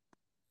not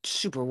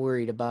super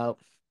worried about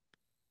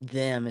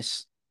them.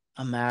 It's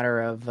a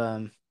matter of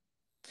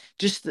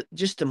just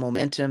the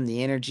momentum,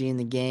 the energy in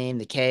the game,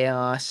 the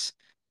chaos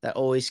that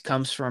always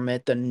comes from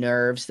it, the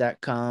nerves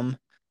that come.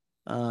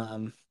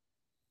 Um,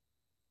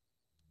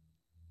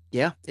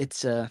 yeah,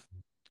 it's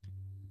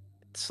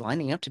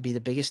lining up to be the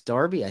biggest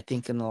derby I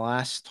think in the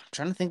last. I'm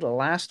trying to think of the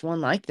last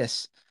one like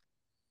this.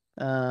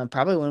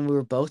 Probably when we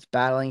were both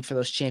battling for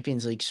those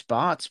Champions League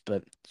spots,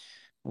 but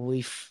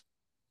we've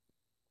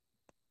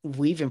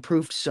we've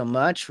improved so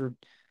much. We're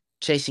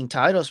chasing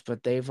titles,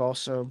 but they've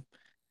also,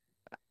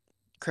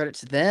 credit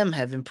to them,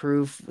 have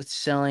improved with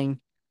selling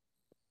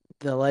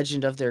the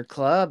legend of their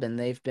club, and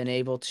they've been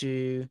able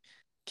to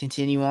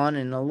continue on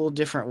in a little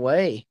different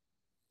way.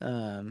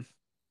 Um,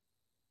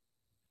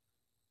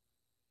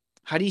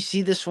 How do you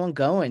see this one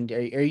going?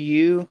 Are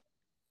you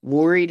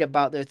worried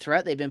about their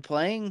threat? They've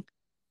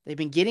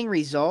been getting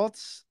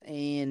results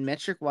and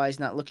metric wise,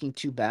 not looking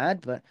too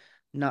bad, but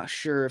not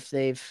sure if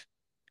they've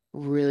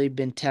really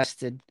been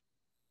tested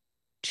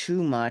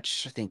too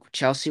much. I think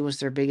Chelsea was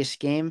their biggest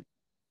game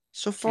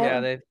so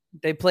Yeah, far.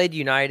 they played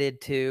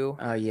United too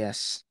Oh,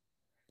 yes.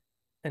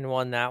 and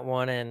won that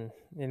one. And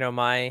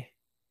my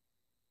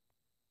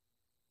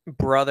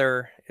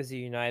brother is a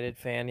United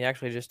fan. He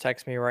actually just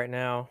texted me right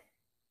now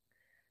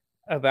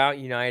about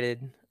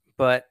United,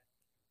 but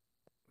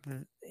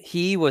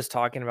he was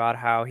talking about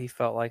how he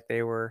felt like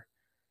they were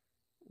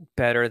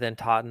better than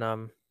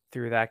Tottenham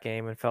through that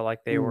game and felt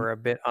like they Mm, were a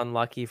bit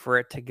unlucky for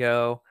it to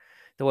go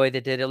the way they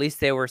did. At least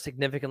they were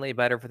significantly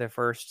better for the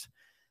first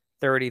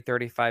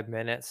 35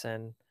 minutes,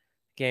 and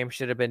game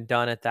should have been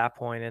done at that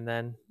point, and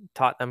then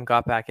Tottenham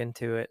got back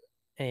into it.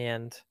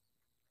 And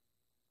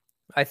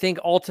I think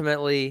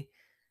ultimately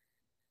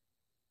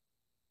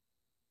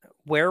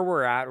where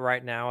we're at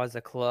right now as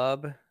a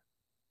club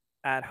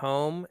at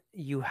home,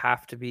 you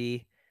have to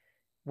be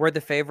we're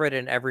the favorite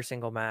in every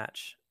single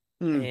match.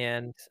 mm,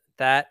 And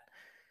that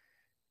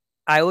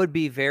I would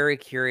be very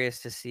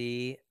curious to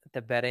see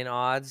the betting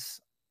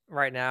odds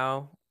right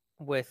now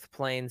with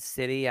playing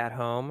City at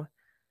home,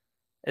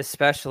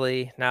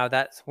 especially now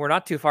that we're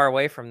not too far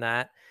away from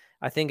that.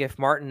 I think if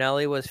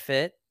Martinelli was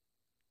fit,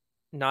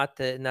 not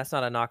that, and that's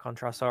not a knock on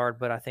Trossard,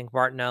 but I think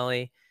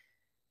Martinelli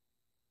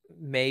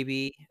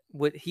maybe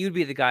would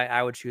be the guy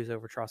I would choose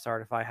over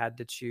Trossard if I had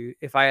to choose.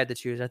 If I had to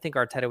choose, I think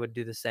Arteta would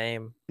do the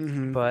same.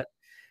 mm-hmm. But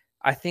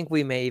I think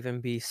we may even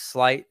be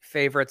slight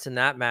favorites in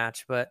that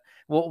match. But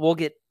we'll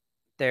get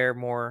there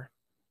more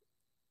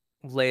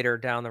later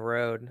down the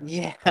road. But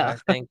Yeah.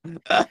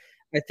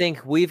 I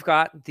think we've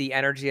got the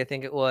energy. I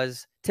think it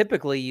was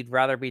typically you'd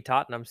rather be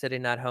Tottenham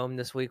sitting at home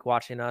this week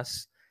watching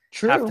us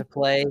have True. to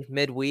play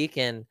midweek,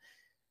 and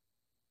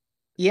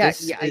Yeah,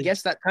 this yeah, I is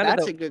guess kind of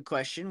that's the a good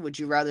question. Would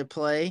you rather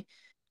play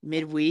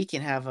midweek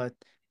and have a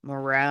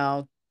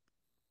morale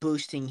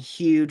boosting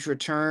huge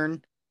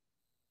return,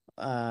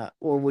 or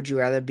would you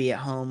rather be at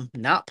home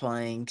not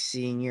playing,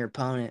 seeing your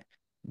opponent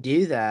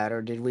do that,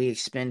 or did we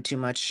expend too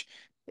much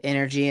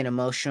energy and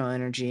emotional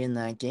energy in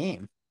that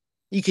game?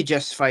 You could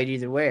justify it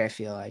either way, I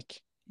feel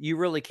like. you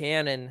really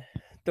can. And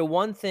the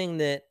one thing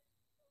that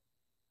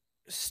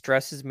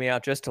stresses me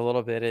out just a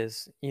little bit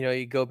is,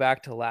 you go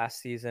back to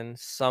last season,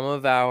 some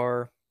of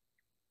our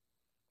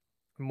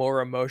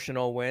more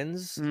emotional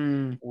wins,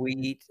 Mm,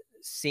 we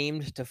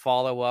seemed to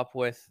follow up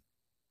with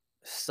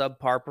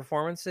subpar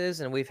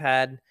performances. And we've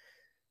had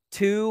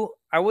two,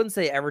 I wouldn't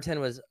say Everton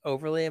was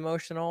overly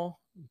emotional,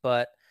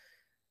 but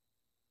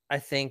I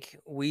think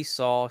we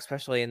saw,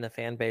 especially in the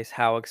fan base,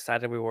 how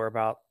excited we were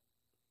about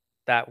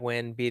that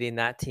win, beating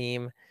that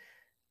team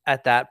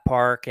at that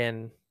park.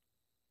 And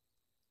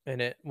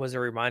it was a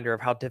reminder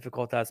of how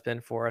difficult that's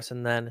been for us.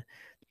 And then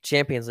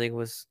Champions League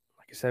was,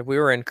 like I said, we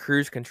were in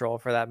cruise control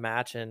for that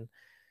match, and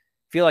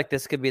feel like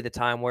this could be the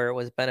time where it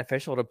was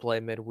beneficial to play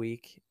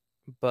midweek.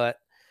 But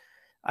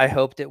I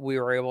hope that we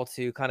were able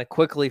to kind of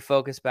quickly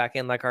focus back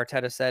in, like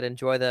Arteta said,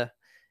 enjoy the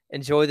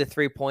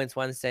 3 points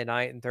Wednesday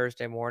night and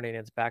Thursday morning.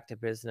 It's back to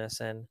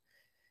business. And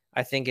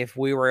I think if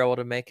we were able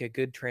to make a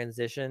good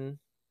transition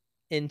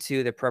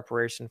into the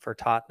preparation for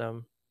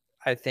Tottenham,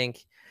 I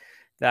think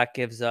that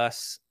gives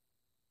us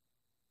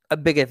a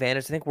big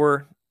advantage. I think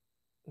we're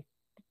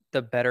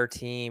the better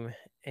team,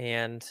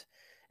 and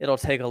it'll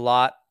take a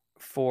lot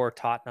for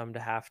Tottenham to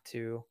have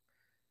to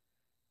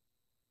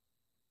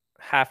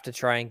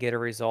try and get a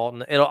result.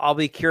 And I'll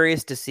be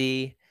curious to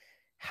see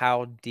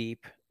how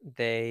deep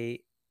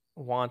they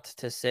want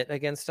to sit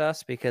against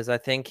us, because I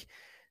think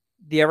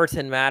the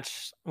Everton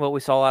match, what we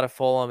saw out of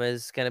Fulham,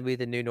 is going to be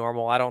the new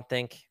normal. I don't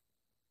think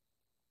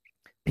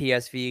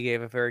PSV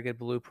gave a very good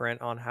blueprint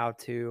on how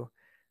to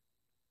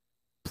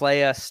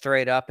play us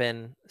straight up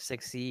and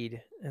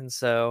succeed. And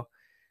so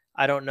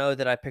I don't know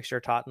that I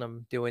picture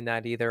Tottenham doing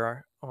that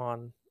either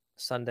on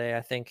Sunday.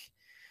 I think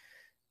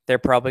they're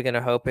probably going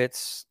to hope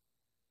it's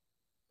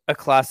a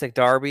classic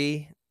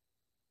derby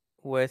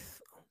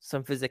with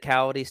some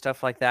physicality,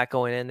 stuff like that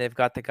going in. They've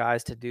got the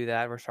guys to do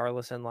that.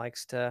 Richarlison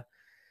likes to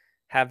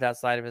have that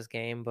side of his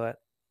game, but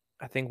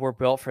I think we're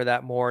built for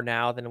that more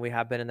now than we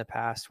have been in the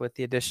past with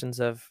the additions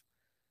of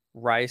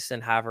Rice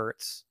and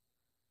Havertz.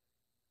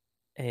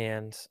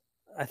 And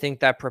I think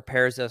that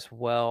prepares us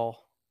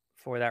well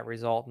for that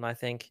result. And I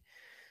think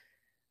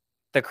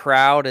the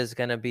crowd is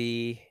going to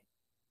be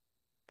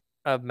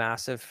a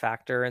massive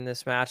factor in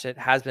this match. It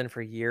has been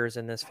for years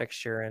in this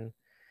fixture. And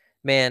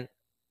man,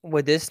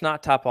 would this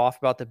not top off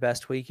about the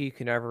best week you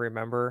can ever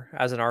remember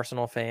as an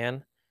Arsenal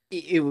fan?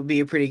 it would be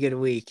a pretty good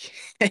week.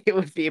 It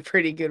would be a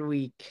pretty good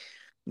week.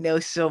 No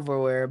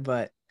silverware,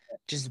 but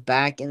just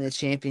back in the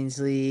Champions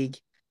League,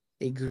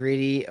 a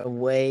gritty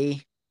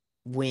away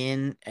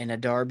win and a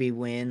derby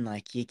win.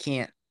 Like you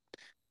can't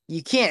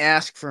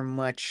ask for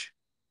much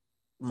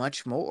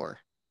more.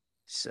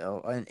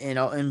 So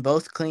and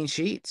both clean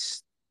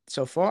sheets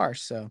so far.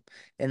 So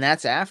and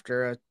that's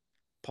after a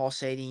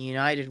pulsating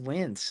United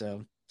win.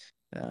 So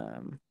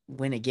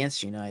win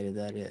against United.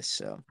 That is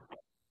so.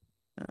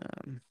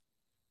 Um,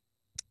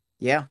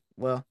 yeah.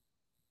 Well,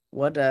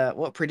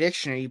 what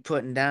prediction are you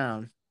putting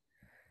down?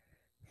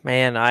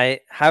 Man,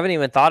 I haven't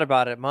even thought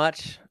about it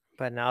much,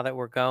 but now that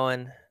we're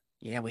going,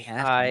 Yeah, we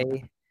have to.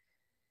 I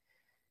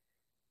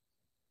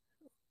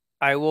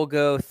I will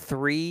go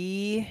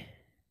 3.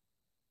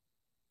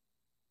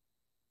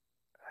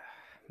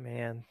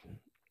 Man,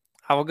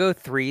 I will go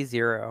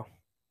 3-0.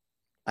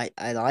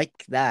 I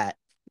like that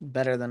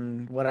better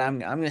than what I'm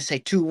gonna say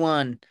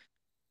 2-1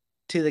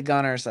 to the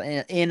Gunners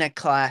in a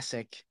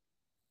classic,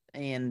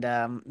 and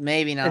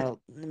maybe not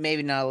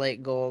a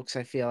late goal because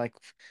I feel like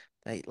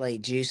that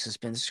late juice has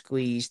been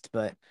squeezed,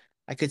 but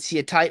I could see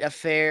a tight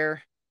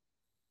affair.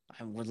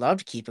 I would love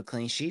to keep a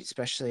clean sheet,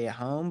 especially at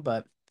home,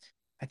 but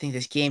I think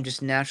this game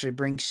just naturally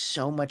brings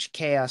so much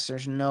chaos.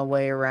 There's no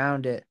way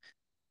around it.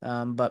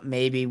 But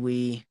maybe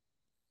we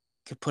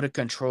could put a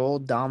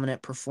controlled,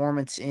 dominant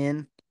performance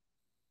in.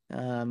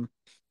 Um,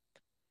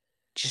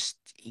 just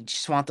you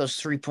just want those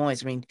 3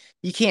 points. I mean,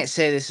 you can't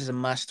say this is a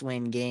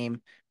must-win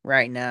game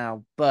right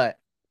now, but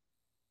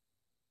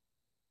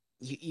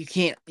you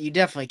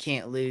definitely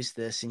can't lose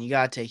this, and you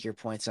gotta take your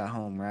points at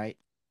home, right?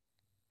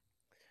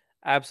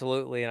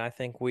 Absolutely, and I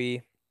think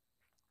we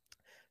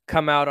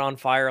come out on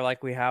fire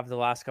like we have the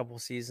last couple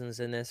seasons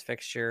in this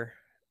fixture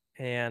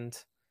and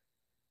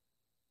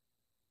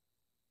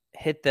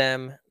hit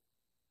them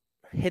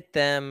hit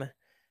them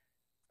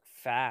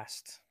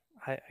fast.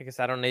 I guess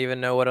I don't even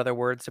know what other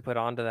words to put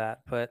onto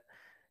that, but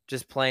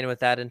just playing with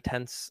that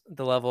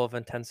the level of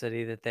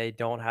intensity that they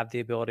don't have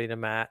the ability to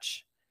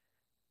match.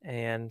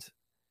 And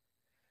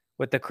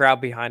with the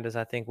crowd behind us,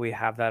 I think we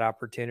have that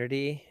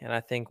opportunity. And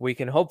I think we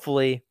can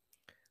hopefully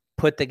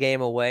put the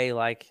game away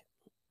like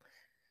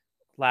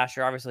last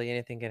year. Obviously,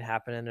 anything can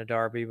happen in a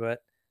derby, but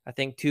I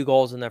think 2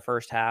 goals in the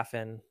first half,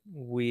 and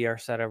we are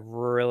set up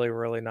really,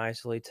 really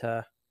nicely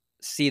to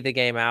see the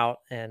game out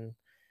and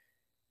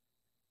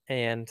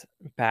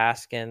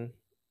bask in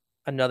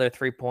another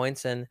 3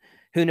 points. And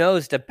who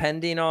knows,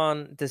 depending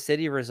on the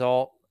City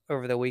result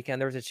over the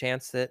weekend, there's a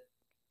chance that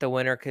the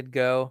winner could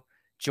go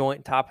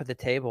joint top of the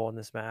table in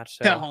this match.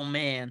 So Oh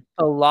man,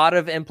 a lot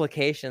of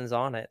implications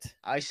on it.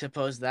 I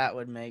suppose that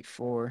would make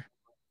for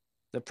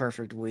the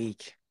perfect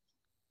week.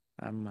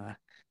 I'm uh,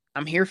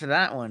 I'm here for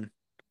that one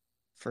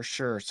for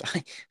sure. So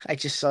I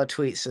just saw a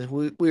tweet says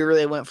we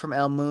really went from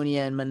El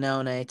Munia and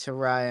Monone to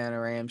Raya and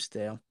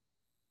Ramsdale.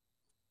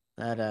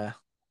 That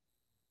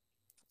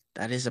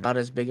that is about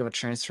as big of a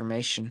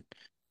transformation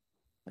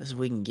as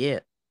we can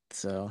get.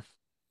 So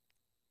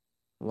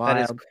That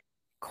is wild.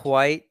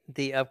 quite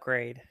the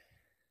upgrade.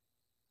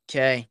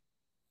 Okay,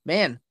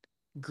 man,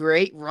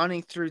 great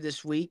running through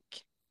this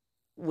week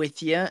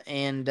with you,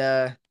 and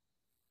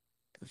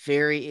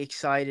very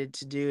excited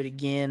to do it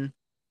again.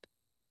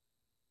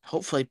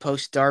 Hopefully,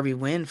 post Derby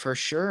win for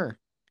sure.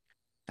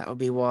 That would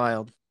be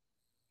wild.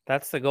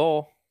 That's the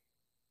goal.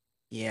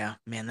 Yeah,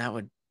 man, that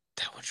would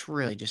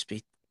really just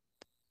be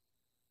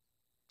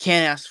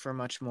can't ask for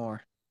much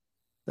more.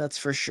 That's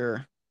for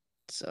sure.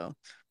 So,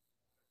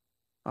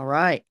 all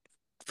right,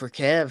 for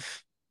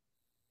Kev,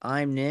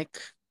 I'm Nick.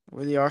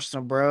 We're the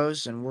Arsenal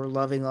Bros, and we're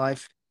loving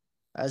life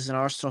as an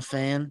Arsenal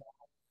fan.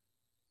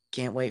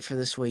 Can't wait for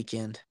this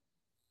weekend.